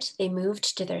retired, they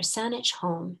moved to their Saanich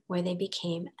home where they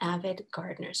became avid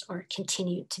gardeners or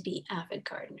continued to be avid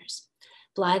gardeners.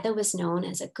 Blythe was known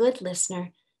as a good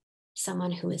listener,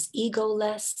 someone who was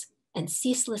egoless and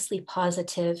ceaselessly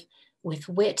positive with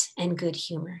wit and good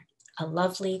humor, a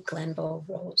lovely Glenbow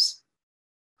rose.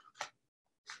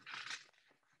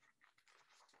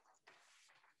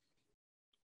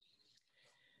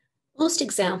 Most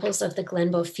examples of the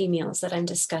Glenbow females that I'm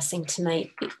discussing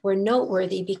tonight were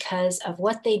noteworthy because of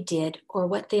what they did or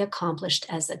what they accomplished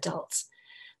as adults.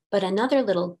 But another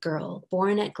little girl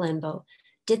born at Glenbow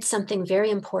did something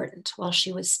very important while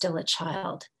she was still a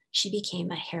child. She became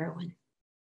a heroine.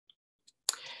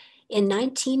 In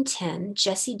 1910,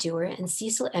 Jessie Dewar and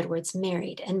Cecil Edwards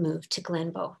married and moved to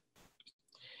Glenbow.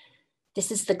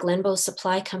 This is the Glenbow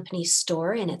Supply Company's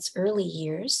store in its early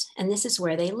years, and this is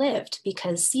where they lived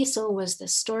because Cecil was the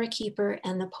storekeeper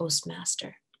and the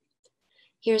postmaster.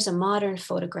 Here's a modern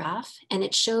photograph, and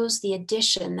it shows the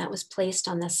addition that was placed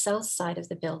on the south side of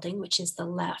the building, which is the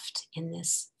left in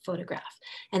this photograph.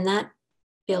 And that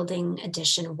building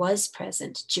addition was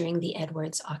present during the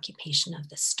Edwards occupation of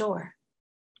the store.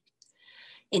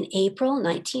 In April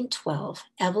 1912,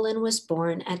 Evelyn was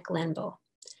born at Glenbow,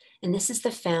 and this is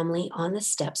the family on the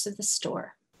steps of the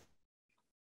store.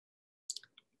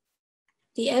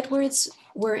 The Edwards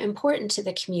were important to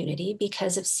the community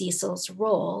because of Cecil's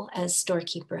role as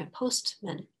storekeeper and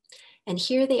postman. And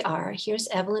here they are. Here's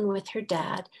Evelyn with her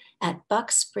dad at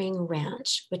Buck Spring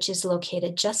Ranch, which is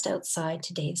located just outside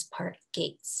today's park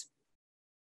gates.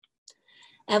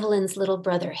 Evelyn's little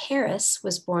brother Harris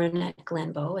was born at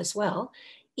Glenbow as well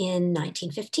in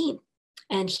 1915.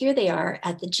 And here they are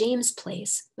at the James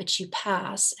Place, which you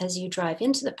pass as you drive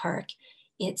into the park.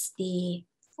 It's the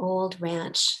old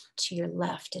ranch to your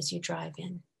left as you drive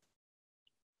in.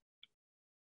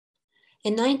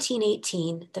 In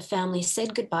 1918, the family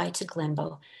said goodbye to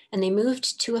Glenbow and they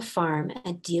moved to a farm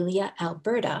at Delia,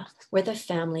 Alberta, where the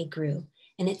family grew.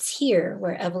 And it's here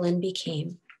where Evelyn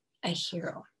became a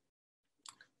hero.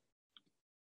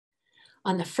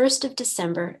 On the 1st of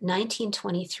December,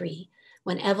 1923,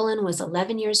 when Evelyn was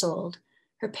 11 years old,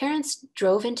 her parents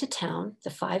drove into town,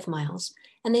 the 5 miles,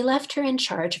 and they left her in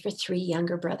charge of her 3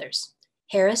 younger brothers.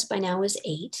 Harris by now was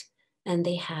 8, and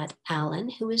they had Alan,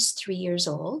 who was 3 years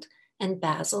old, and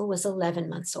Basil was 11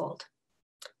 months old.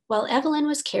 While Evelyn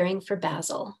was caring for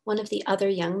Basil, one of the other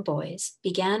young boys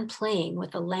began playing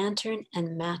with a lantern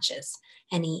and matches,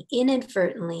 and he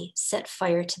inadvertently set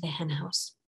fire to the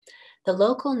henhouse. The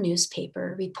local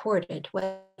newspaper reported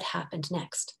what happened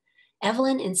next.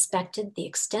 Evelyn inspected the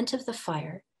extent of the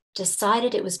fire,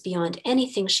 decided it was beyond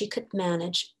anything she could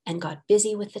manage, and got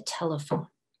busy with the telephone.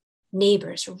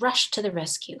 Neighbors rushed to the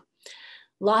rescue.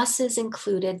 Losses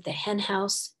included the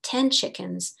henhouse, 10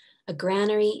 chickens, a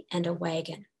granary, and a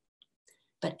wagon.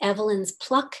 But Evelyn's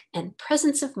pluck and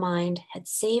presence of mind had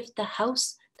saved the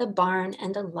house, the barn,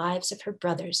 and the lives of her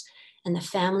brothers, and the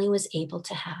family was able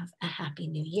to have a happy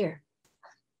new year.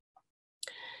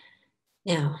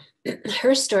 Now,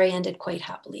 her story ended quite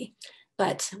happily,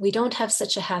 but we don't have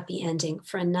such a happy ending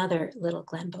for another little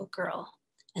Glenbow girl,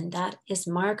 and that is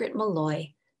Margaret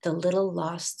Malloy, the little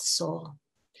lost soul.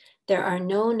 There are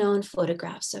no known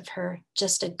photographs of her,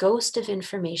 just a ghost of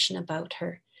information about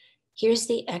her. Here's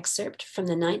the excerpt from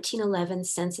the 1911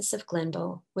 census of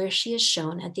Glenbow, where she is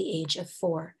shown at the age of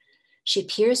 4. She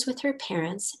appears with her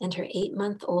parents and her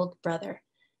 8-month-old brother,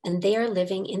 and they are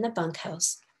living in the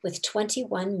bunkhouse with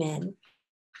 21 men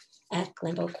at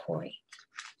Glenbow Quarry.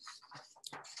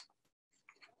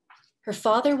 Her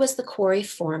father was the quarry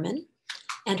foreman,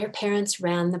 and her parents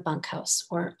ran the bunkhouse,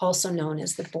 or also known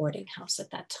as the boarding house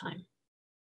at that time.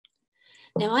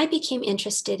 Now, I became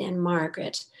interested in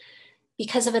Margaret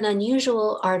because of an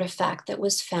unusual artifact that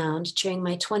was found during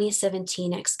my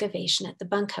 2017 excavation at the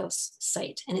bunkhouse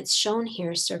site, and it's shown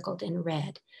here circled in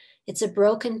red. It's a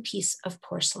broken piece of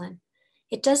porcelain.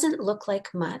 It doesn't look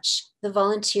like much. The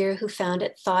volunteer who found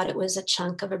it thought it was a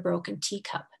chunk of a broken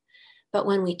teacup. But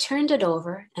when we turned it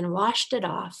over and washed it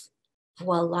off,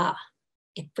 voila,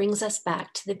 it brings us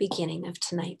back to the beginning of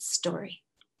tonight's story.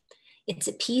 It's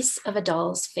a piece of a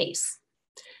doll's face.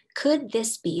 Could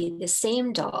this be the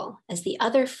same doll as the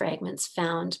other fragments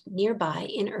found nearby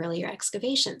in earlier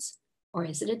excavations? Or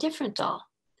is it a different doll?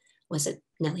 Was it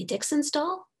Nellie Dixon's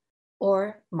doll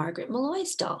or Margaret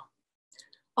Malloy's doll?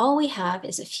 All we have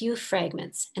is a few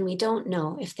fragments, and we don't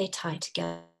know if they tie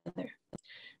together.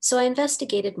 So I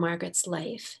investigated Margaret's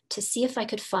life to see if I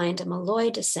could find a Malloy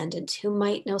descendant who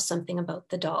might know something about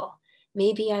the doll.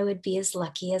 Maybe I would be as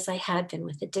lucky as I had been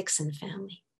with the Dixon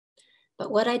family.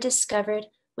 But what I discovered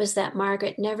was that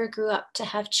Margaret never grew up to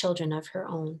have children of her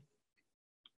own.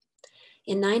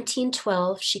 In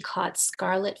 1912, she caught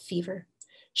scarlet fever.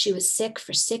 She was sick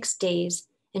for 6 days,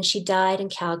 and she died in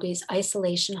Calgary's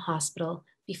isolation hospital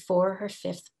before her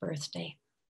 5th birthday.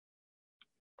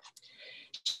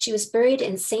 She was buried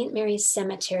in St. Mary's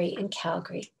Cemetery in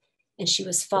Calgary, and she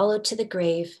was followed to the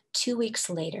grave 2 weeks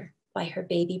later by her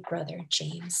baby brother,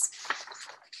 James.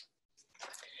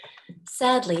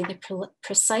 Sadly, the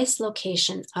precise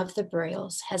location of the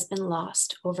burials has been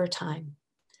lost over time.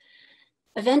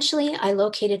 Eventually, I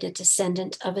located a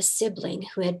descendant of a sibling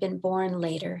who had been born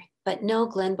later, but no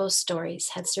Glenbow stories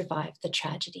had survived the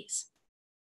tragedies.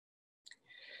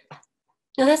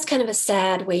 Now, that's kind of a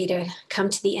sad way to come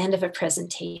to the end of a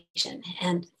presentation.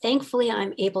 And thankfully,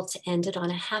 I'm able to end it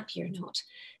on a happier note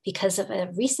because of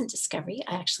a recent discovery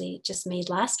I actually just made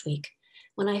last week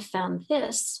when I found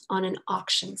this on an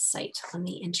auction site on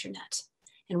the internet.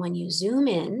 And when you zoom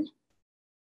in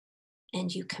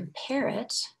and you compare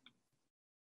it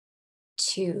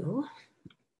to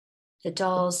the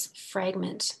doll's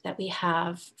fragment that we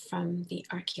have from the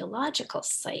archaeological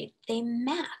site, they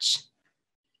match.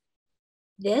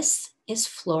 This is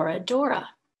Florodora.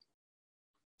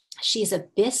 She's a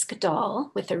bisque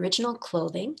doll with original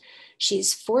clothing.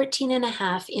 She's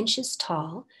 14.5 inches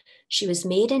tall. She was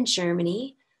made in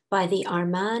Germany by the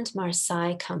Armand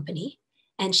Marseille company,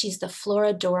 and she's the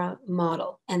Florodora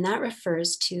model, and that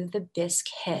refers to the bisque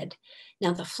head.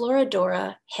 Now, the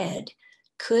Florodora head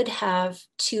could have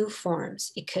two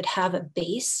forms. It could have a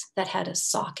base that had a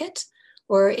socket,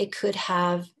 or it could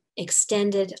have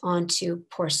extended onto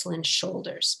porcelain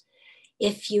shoulders.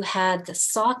 If you had the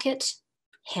socket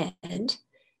head,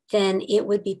 then it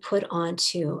would be put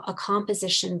onto a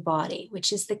composition body,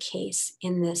 which is the case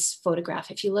in this photograph.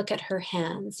 If you look at her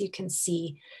hands, you can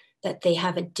see that they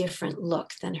have a different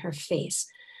look than her face.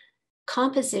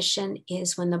 Composition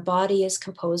is when the body is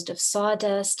composed of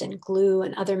sawdust and glue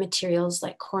and other materials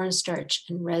like cornstarch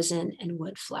and resin and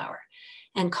wood flour.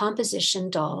 And composition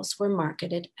dolls were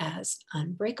marketed as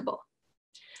Unbreakable.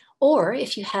 Or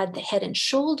if you had the head and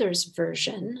shoulders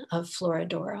version of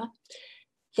Florodora,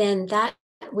 then that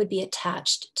would be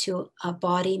attached to a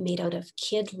body made out of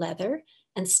kid leather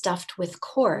and stuffed with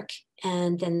cork,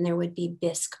 and then there would be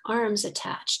bisque arms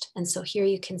attached. And so here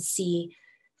you can see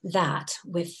that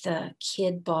with the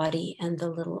kid body and the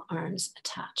little arms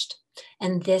attached.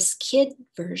 And this kid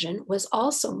version was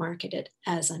also marketed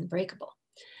as Unbreakable.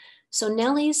 So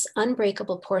Nellie's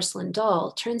Unbreakable porcelain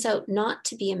doll turns out not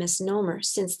to be a misnomer,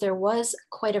 since there was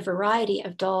quite a variety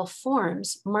of doll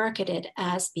forms marketed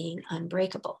as being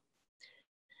unbreakable.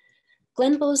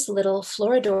 Glenbow's little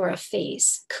Florodora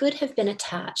face could have been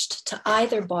attached to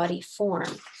either body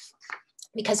form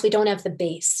because we don't have the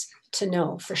base to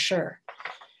know for sure.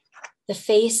 The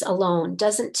face alone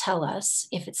doesn't tell us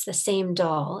if it's the same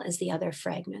doll as the other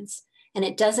fragments, and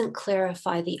it doesn't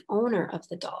clarify the owner of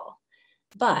the doll.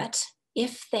 But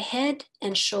if the head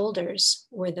and shoulders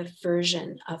were the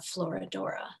version of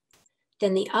Florodora,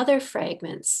 then the other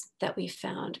fragments that we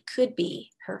found could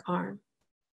be her arm.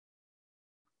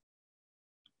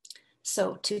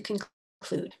 So to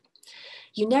conclude,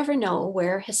 you never know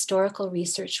where historical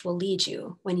research will lead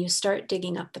you when you start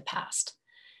digging up the past.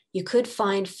 You could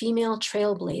find female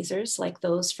trailblazers like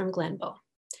those from Glenbow.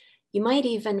 You might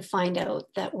even find out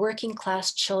that working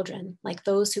class children, like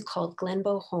those who called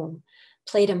Glenbow home,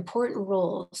 played important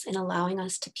roles in allowing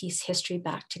us to piece history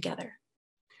back together.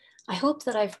 I hope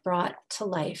that I've brought to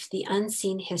life the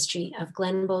unseen history of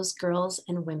Glenbow's girls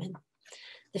and women.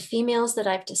 The females that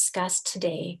I've discussed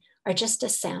today are just a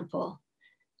sample.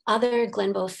 Other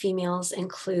Glenbow females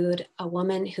include a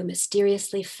woman who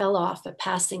mysteriously fell off a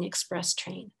passing express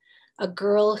train, a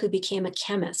girl who became a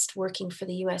chemist working for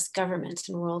the US government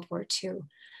in World War II,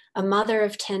 a mother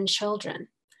of 10 children,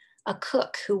 a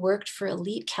cook who worked for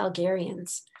elite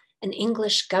Calgarians, an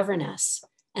English governess,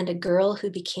 and a girl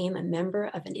who became a member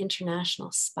of an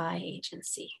international spy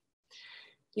agency.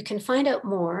 You can find out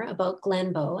more about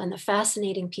Glenbow and the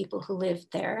fascinating people who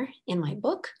lived there in my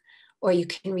book, or you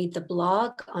can read the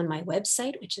blog on my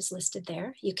website, which is listed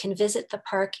there. You can visit the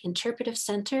Park Interpretive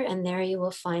Center, and there you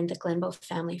will find the Glenbow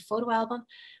family photo album,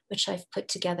 which I've put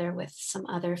together with some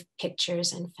other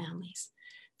pictures and families.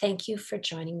 Thank you for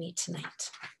joining me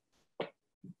tonight.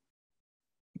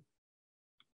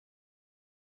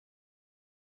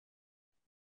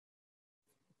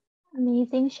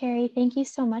 Amazing, Shari. Thank you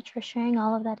so much for sharing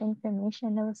all of that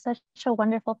information. It was such a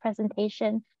wonderful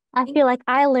presentation. I feel like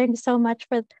I learned so much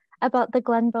about the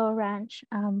Glenbow Ranch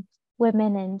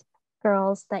women and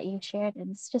girls that you shared,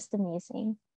 and it's just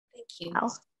amazing. Thank you.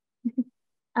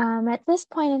 Wow. At this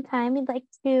point in time, we'd like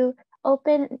to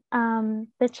open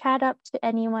the chat up to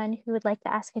anyone who would like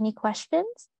to ask any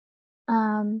questions.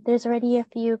 There's already a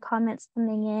few comments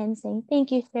coming in saying,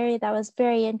 thank you, Shari, that was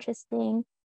very interesting.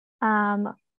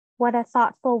 What a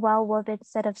thoughtful, well-woven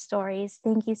set of stories.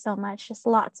 Thank you so much. Just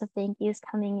lots of thank yous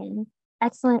coming in.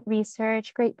 Excellent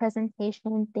research, great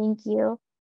presentation. Thank you.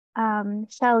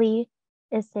 Shelly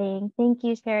is saying, thank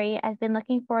you, Shari. I've been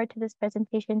looking forward to this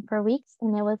presentation for weeks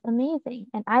and it was amazing.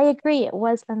 And I agree, it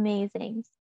was amazing.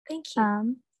 Thank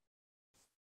you.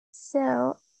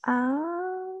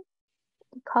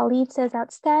 Khalid says,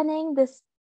 outstanding.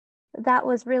 That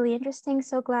was really interesting.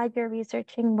 So glad you're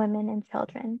researching women and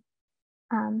children.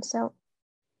 So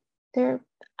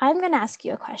I'm going to ask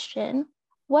you a question.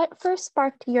 What first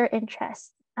sparked your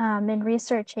interest in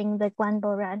researching the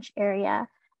Glenbow Ranch area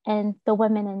and the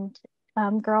women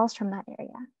and girls from that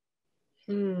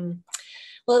area?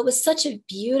 Well, it was such a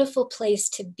beautiful place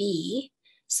to be.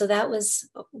 So that was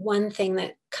one thing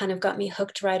that kind of got me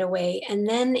hooked right away. And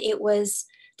then it was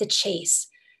the chase.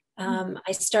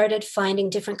 I started finding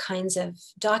different kinds of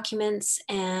documents.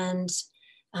 And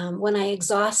when I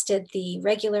exhausted the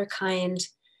regular kind,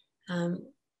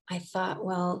 I thought,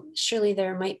 well, surely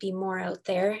there might be more out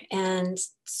there, and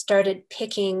started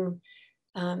picking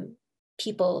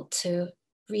people to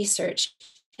research.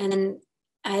 And then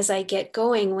as I get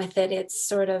going with it, it's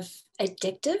sort of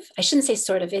addictive. I shouldn't say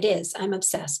sort of, it is. I'm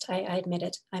obsessed. I admit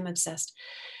it. I'm obsessed.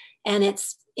 And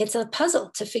it's a puzzle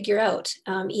to figure out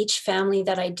each family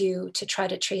that I do, to try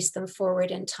to trace them forward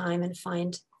in time and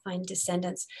find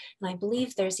descendants. And I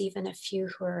believe there's even a few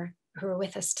who are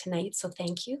with us tonight. So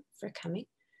thank you for coming.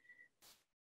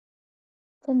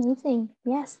 It's amazing.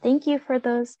 Yes, thank you for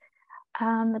those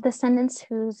descendants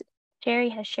whose Shari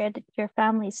has shared your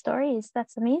family stories.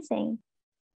 That's amazing.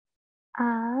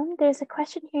 There's a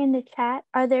question here in the chat.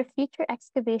 Are there future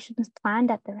excavations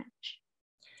planned at the ranch?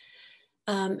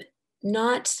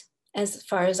 Not as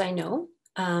far as I know.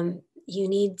 You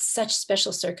need such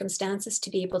special circumstances to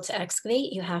be able to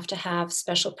excavate. You have to have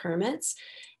special permits,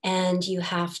 and you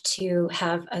have to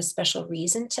have a special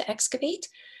reason to excavate.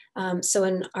 So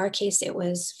in our case, it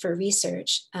was for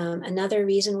research. Another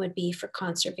reason would be for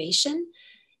conservation.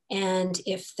 And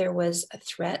if there was a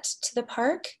threat to the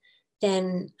park,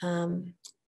 then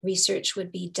research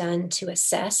would be done to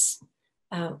assess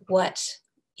what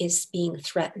is being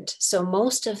threatened. So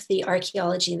most of the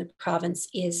archaeology in the province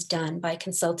is done by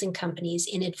consulting companies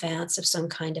in advance of some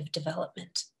kind of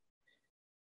development.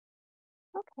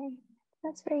 Okay,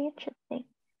 that's very interesting.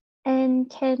 And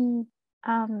can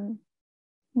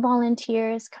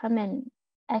volunteers come and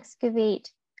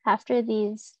excavate after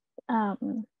these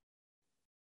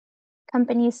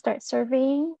companies start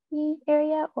surveying the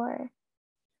area, or?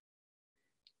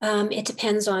 It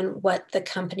depends on what the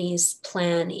company's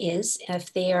plan is.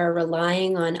 If they are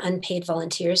relying on unpaid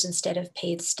volunteers instead of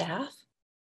paid staff.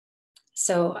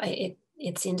 So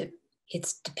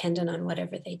it's dependent on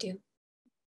whatever they do.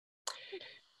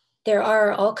 There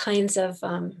are all kinds of,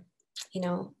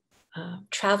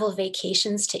 travel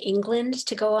vacations to England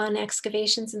to go on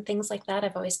excavations and things like that.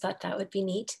 I've always thought that would be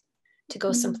neat, to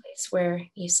go someplace where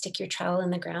you stick your trowel in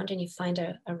the ground and you find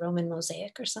a Roman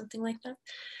mosaic or something like that.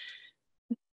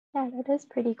 Yeah, that is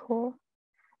pretty cool.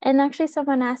 And actually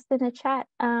someone asked in the chat,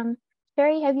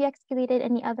 Shari, have you excavated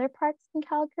any other parks in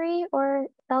Calgary or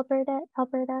Alberta?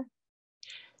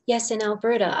 Yes, in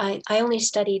Alberta. I only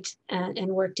studied and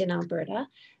worked in Alberta.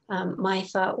 My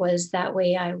thought was that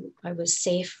way I was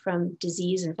safe from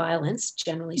disease and violence,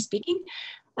 generally speaking.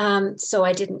 So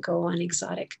I didn't go on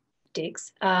exotic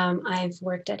digs. I've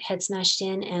worked at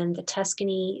Headsmashed and the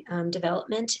Tuscany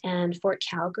development and Fort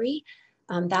Calgary.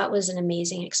 That was an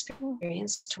amazing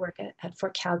experience to work at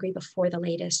Fort Calgary before the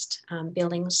latest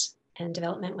buildings and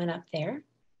development went up there.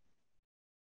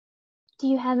 Do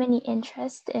you have any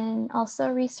interest in also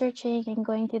researching and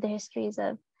going through the histories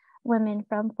of women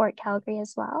from Fort Calgary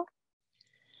as well?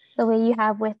 The way you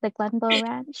have with the Glenbow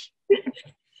Ranch?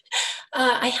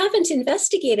 I haven't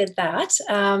investigated that.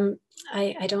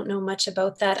 I don't know much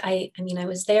about that. I mean, I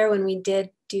was there when we did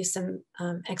do some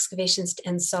excavations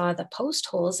and saw the post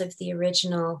holes of the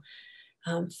original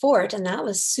fort, and that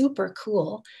was super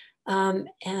cool. And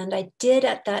I did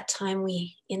at that time,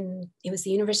 it was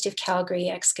the University of Calgary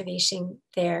excavation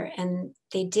there, and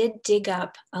they did dig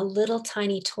up a little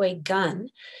tiny toy gun,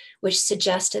 which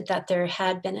suggested that there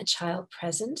had been a child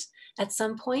present at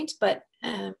some point, but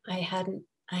I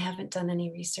haven't done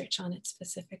any research on it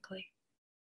specifically.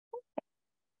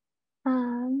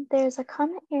 There's a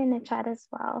comment here in the chat as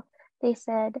well.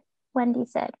 Wendy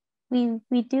said,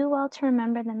 we do well to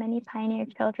remember the many pioneer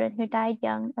children who died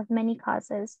young of many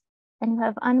causes and who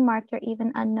have unmarked or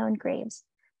even unknown graves,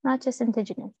 not just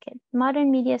Indigenous kids.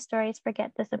 Modern media stories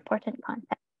forget this important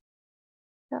context.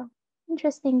 So,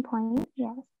 interesting point,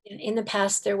 yes. In the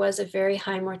past, there was a very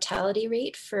high mortality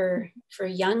rate for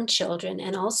young children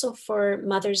and also for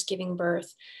mothers giving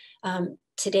birth.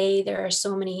 Today, there are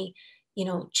so many,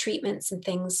 treatments and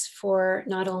things for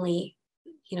not only,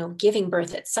 giving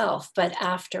birth itself, but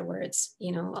afterwards. A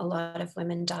lot of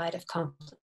women died of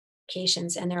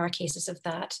complications, and there are cases of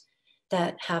that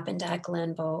happened at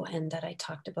Glenbow and that I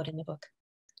talked about in the book.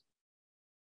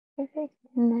 Perfect.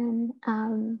 And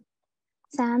then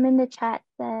Sam in the chat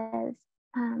says,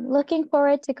 looking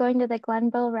forward to going to the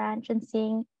Glenbow Ranch and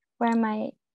seeing where my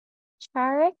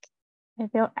Charik,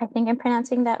 I think I'm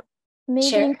pronouncing that maybe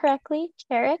Share. incorrectly.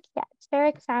 Cherik, yeah,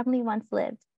 Cherik family once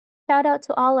lived. Shout out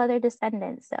to all other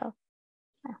descendants. So,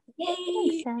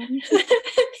 Yay! thanks,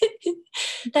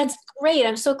 That's great.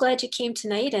 I'm so glad you came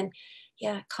tonight, and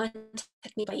yeah, contact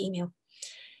me by email.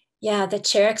 Yeah, the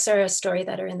Chericks are a story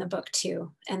that are in the book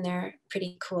too, and they're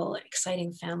pretty cool,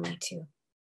 exciting family too.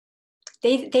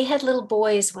 They had little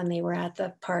boys when they were at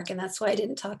the park, and that's why I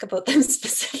didn't talk about them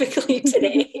specifically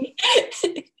today.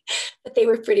 But they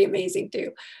were pretty amazing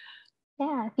too.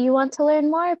 Yeah, if you want to learn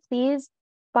more, please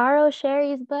borrow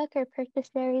Shari's book or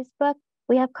purchase Shari's book.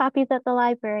 We have copies at the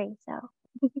library. So,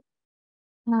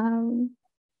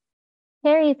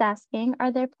 Harry's asking,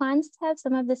 are there plans to have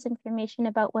some of this information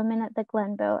about women at the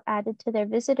Glenbow added to their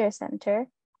visitor center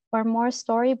or more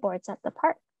storyboards at the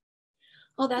park?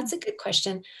 Oh, that's a good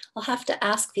question. I'll have to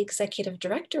ask the executive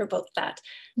director about that.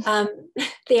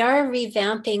 They are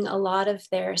revamping a lot of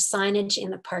their signage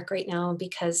in the park right now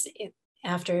because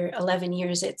after 11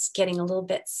 years, it's getting a little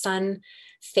bit sun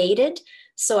faded.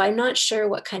 So I'm not sure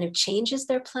what kind of changes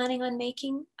they're planning on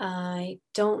making. I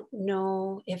don't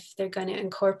know if they're going to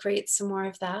incorporate some more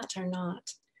of that or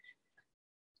not.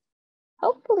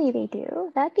 Hopefully they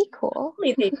do. That'd be cool.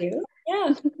 Hopefully they do.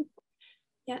 Yeah.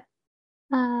 Yeah.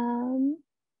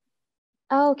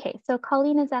 Okay, so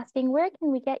Colleen is asking, where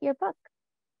can we get your book?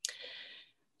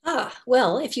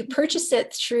 Well, if you purchase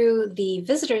it through the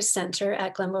Visitors Center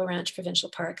at Glenbow Ranch Provincial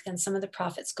Park, then some of the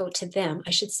profits go to them.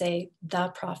 I should say the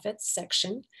profits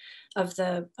section of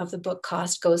the book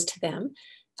cost goes to them.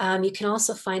 You can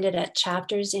also find it at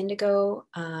Chapters Indigo,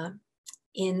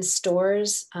 in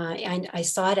stores. I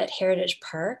saw it at Heritage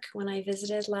Park when I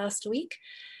visited last week.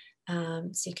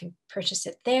 So you can purchase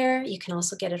it there. You can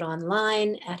also get it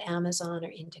online at Amazon or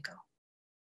Indigo.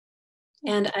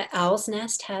 And Owl's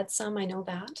Nest had some, I know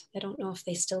that. I don't know if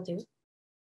they still do.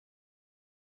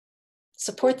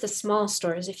 Support the small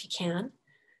stores if you can.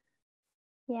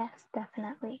 Yes,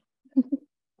 definitely.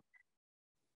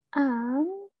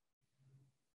 So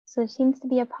there seems to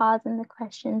be a pause in the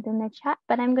questions in the chat,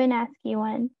 but I'm going to ask you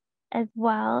one as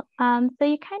well.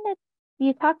 So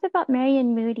you talked about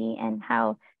Marion Moody and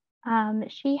how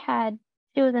she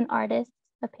was an artist,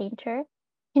 a painter.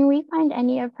 Can we find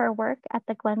any of her work at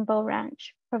the Glenbow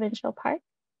Ranch Provincial Park?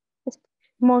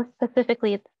 Most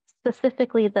specifically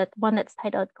the one that's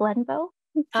titled Glenbow?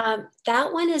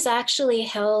 That one is actually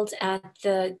held at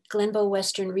the Glenbow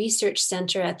Western Research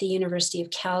Center at the University of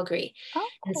Calgary. Oh,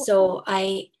 and cool. so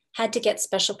I had to get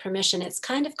special permission. It's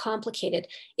kind of complicated.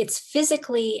 It's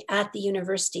physically at the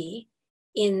university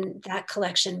in that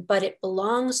collection, but it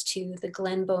belongs to the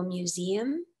Glenbow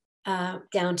Museum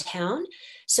downtown.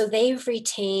 So they've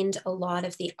retained a lot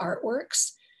of the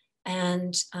artworks.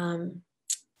 And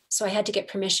so I had to get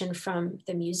permission from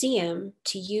the museum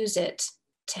to use it,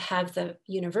 to have the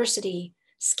university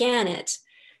scan it.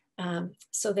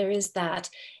 So there is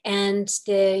that. And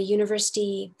the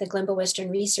university, the Glenbow Western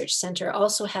Research Center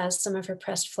also has some of her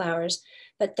pressed flowers,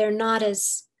 but they're not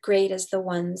as great as the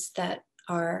ones that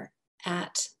are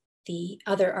at the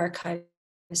other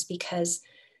archives because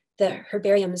the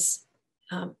herbariums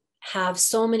have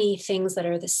so many things that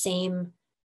are the same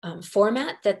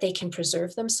format that they can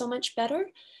preserve them so much better.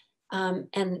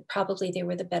 And probably they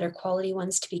were the better quality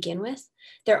ones to begin with.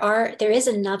 There is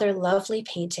another lovely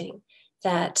painting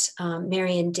that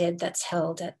Marion did that's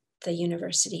held at the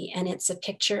university, and it's a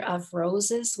picture of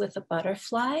roses with a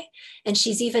butterfly, and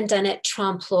she's even done it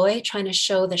trompe-l'oeil, trying to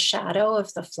show the shadow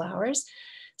of the flowers.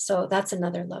 So that's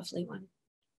another lovely one.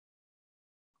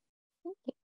 Thank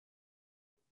you.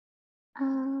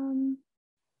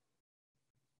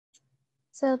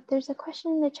 So there's a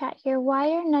question in the chat here.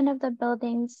 Why are none of the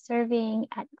buildings surveying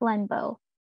at Glenbow?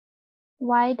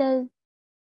 Why does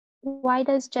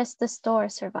just the store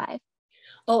survive?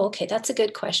 Oh, okay, that's a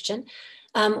good question.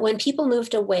 When people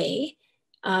moved away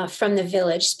from the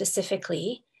village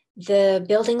specifically, the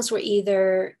buildings were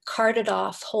either carted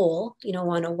off whole,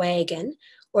 on a wagon,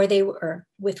 or they were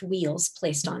with wheels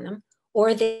placed on them,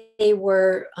 or they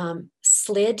were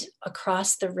slid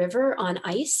across the river on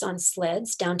ice on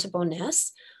sleds down to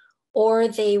Bowness, or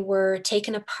they were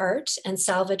taken apart and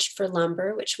salvaged for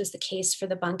lumber, which was the case for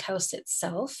the bunkhouse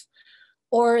itself,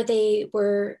 or they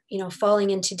were, falling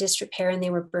into disrepair and they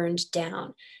were burned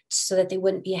down so that they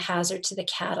wouldn't be a hazard to the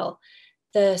cattle.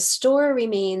 The store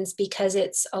remains because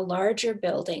it's a larger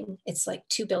building. It's like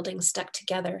two buildings stuck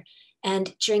together.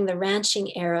 And during the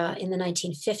ranching era in the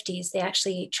 1950s, they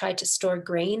actually tried to store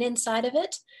grain inside of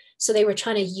it. So they were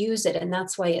trying to use it, and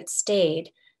that's why it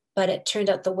stayed. But it turned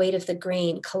out the weight of the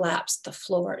grain collapsed the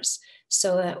floors.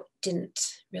 So that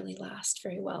didn't really last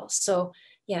very well. So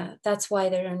Yeah, that's why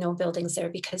there are no buildings there,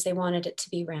 because they wanted it to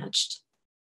be ranched.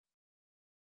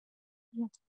 Yes.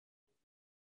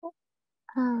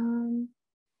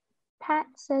 Pat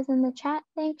says in the chat,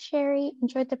 thanks, Shari.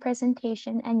 Enjoyed the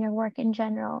presentation and your work in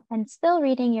general, and still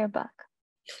reading your book.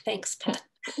 Thanks, Pat.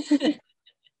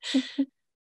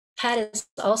 Pat is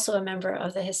also a member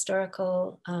of the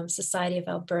Historical Society of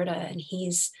Alberta, and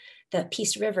he's the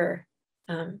Peace River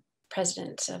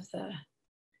president of the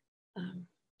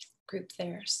group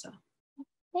there. So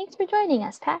thanks for joining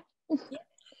us, Pat. Yeah.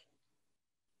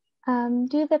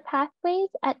 Do the pathways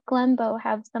at Glenbow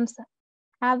have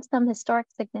some historic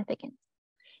significance?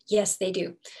 Yes, they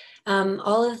do.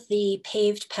 All of the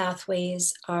paved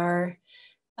pathways are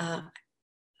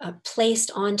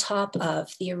placed on top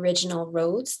of the original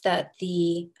roads that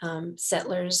the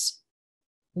settlers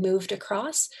moved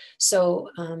across. So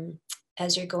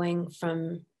as you're going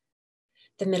from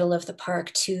the middle of the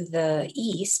park to the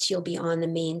east, you'll be on the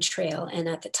main trail. And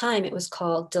at the time it was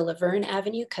called De Laverne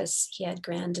Avenue because he had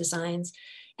grand designs.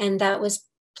 And that was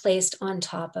placed on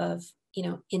top of, you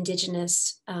know,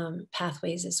 indigenous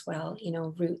pathways as well, you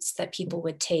know, routes that people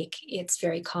would take. It's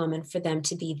very common for them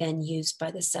to be then used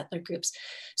by the settler groups.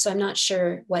 So I'm not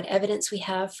sure what evidence we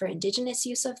have for indigenous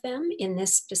use of them in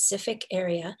this specific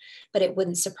area, but it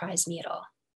wouldn't surprise me at all.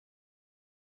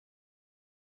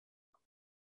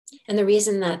 And the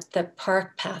reason that the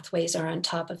park pathways are on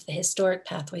top of the historic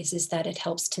pathways is that it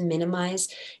helps to minimize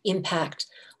impact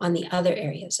on the other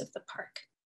areas of the park.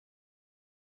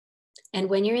 And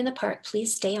when you're in the park,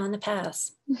 please stay on the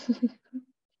paths.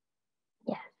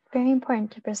 Yeah, very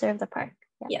important to preserve the park.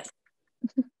 Yeah. Yes.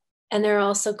 And there are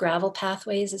also gravel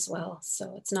pathways as well.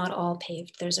 So it's not all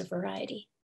paved. There's a variety.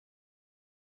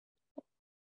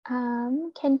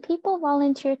 Can people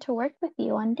volunteer to work with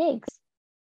you on digs?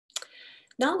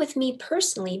 Not with me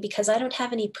personally, because I don't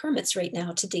have any permits right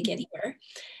now to dig anywhere.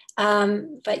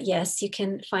 But yes, you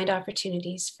can find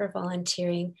opportunities for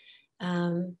volunteering.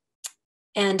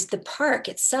 And the park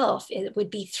itself, it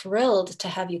would be thrilled to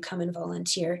have you come and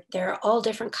volunteer. There are all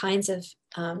different kinds of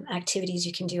activities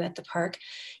you can do at the park.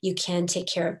 You can take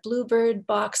care of bluebird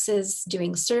boxes,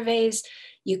 doing surveys.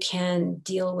 You can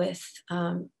deal with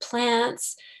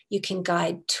plants. You can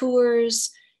guide tours.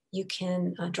 You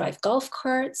can drive golf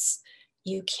carts.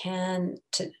 You can,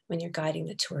 when you're guiding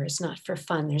the tours, not for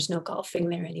fun, there's no golfing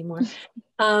there anymore.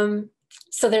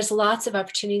 So there's lots of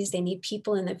opportunities. They need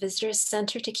people in the visitors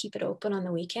center to keep it open on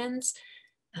the weekends.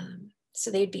 So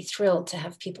they'd be thrilled to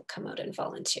have people come out and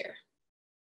volunteer.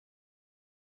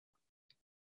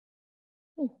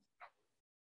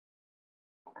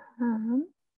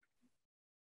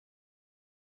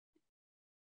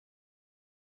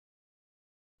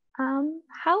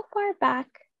 How far back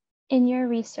in your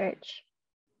research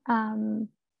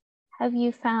have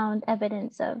you found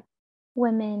evidence of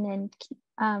women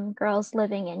and girls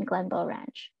living in Glenbow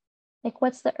Ranch? Like,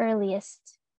 what's the earliest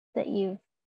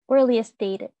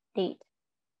date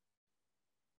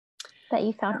that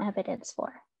you found evidence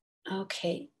for?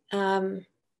 Okay.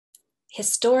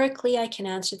 Historically, I can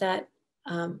answer that.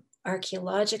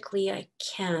 Archaeologically, I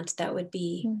can't. That would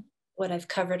be what I've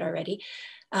covered already.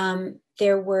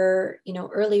 There were, you know,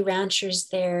 early ranchers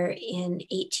there in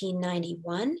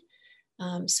 1891.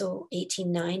 So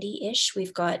 1890-ish,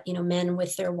 we've got, you know, men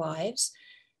with their wives.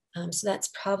 So that's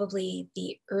probably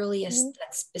the earliest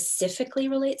that specifically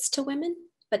relates to women,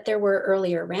 but there were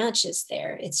earlier ranches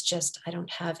there. It's just, I don't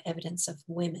have evidence of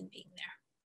women being there.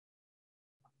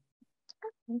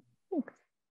 Okay, thanks.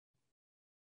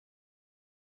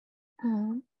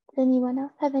 Does anyone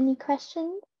else have any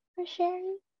questions for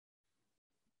Shari?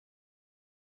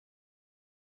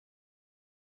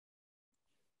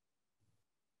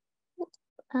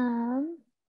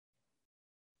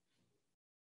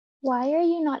 Why are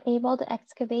you not able to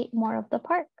excavate more of the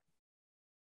park?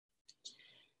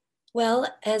 Well,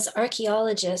 as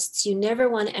archaeologists, you never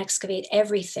want to excavate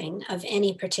everything of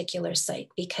any particular site,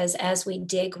 because as we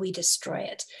dig, we destroy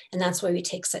it. And that's why we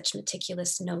take such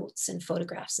meticulous notes and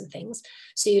photographs and things.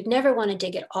 So you'd never want to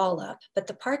dig it all up, but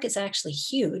the park is actually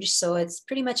huge. So it's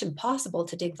pretty much impossible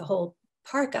to dig the whole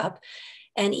park up.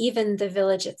 And even the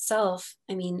village itself,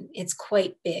 I mean, it's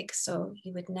quite big. So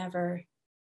you would never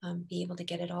be able to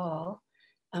get it all.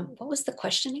 What was the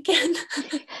question again?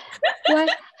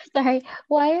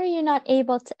 Why are you not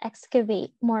able to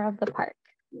excavate more of the park?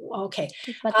 Okay,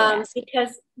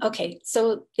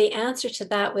 so the answer to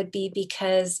that would be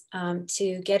because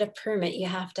to get a permit, you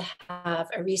have to have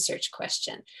a research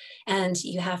question, and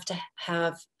you have to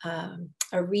have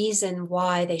a reason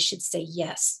why they should say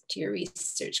yes to your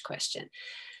research question.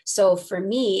 So for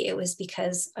me, it was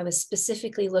because I was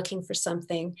specifically looking for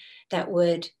something that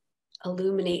would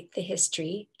illuminate the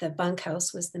history. The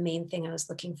bunkhouse was the main thing I was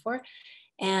looking for.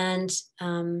 And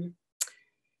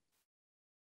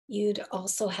you'd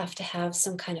also have to have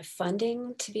some kind of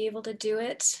funding to be able to do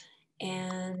it.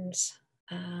 And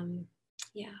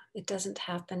yeah, it doesn't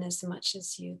happen as much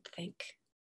as you'd think.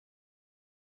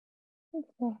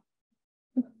 Okay.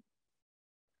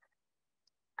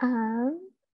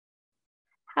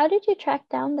 How did you track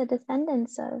down the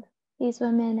descendants of these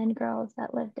women and girls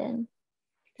that lived in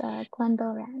the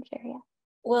Glenbow Ranch area?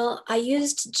 Well, I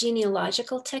used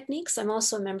genealogical techniques. I'm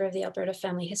also a member of the Alberta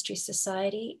Family History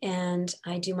Society, and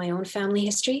I do my own family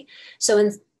history.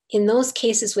 So in those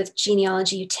cases with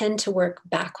genealogy, you tend to work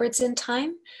backwards in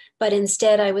time, but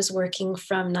instead I was working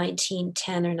from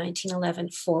 1910 or 1911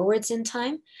 forwards in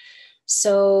time.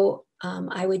 So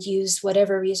I would use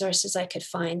whatever resources I could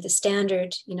find, the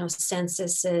standard,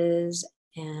 censuses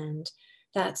and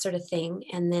that sort of thing,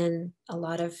 and then a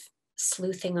lot of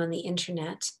sleuthing on the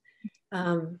internet.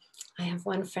 I have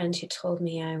one friend who told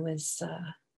me I was,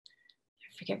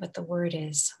 I forget what the word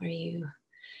is, where you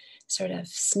sort of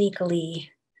sneakily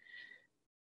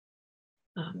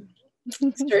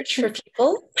search for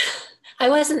people. I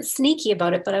wasn't sneaky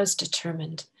about it, but I was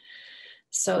determined.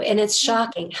 So, and it's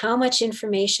shocking how much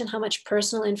information, how much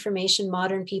personal information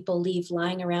modern people leave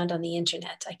lying around on the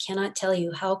internet. I cannot tell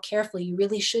you how careful you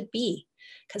really should be,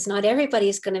 because not everybody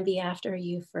is going to be after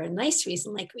you for a nice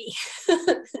reason like me.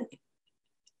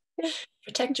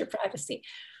 Protect your privacy.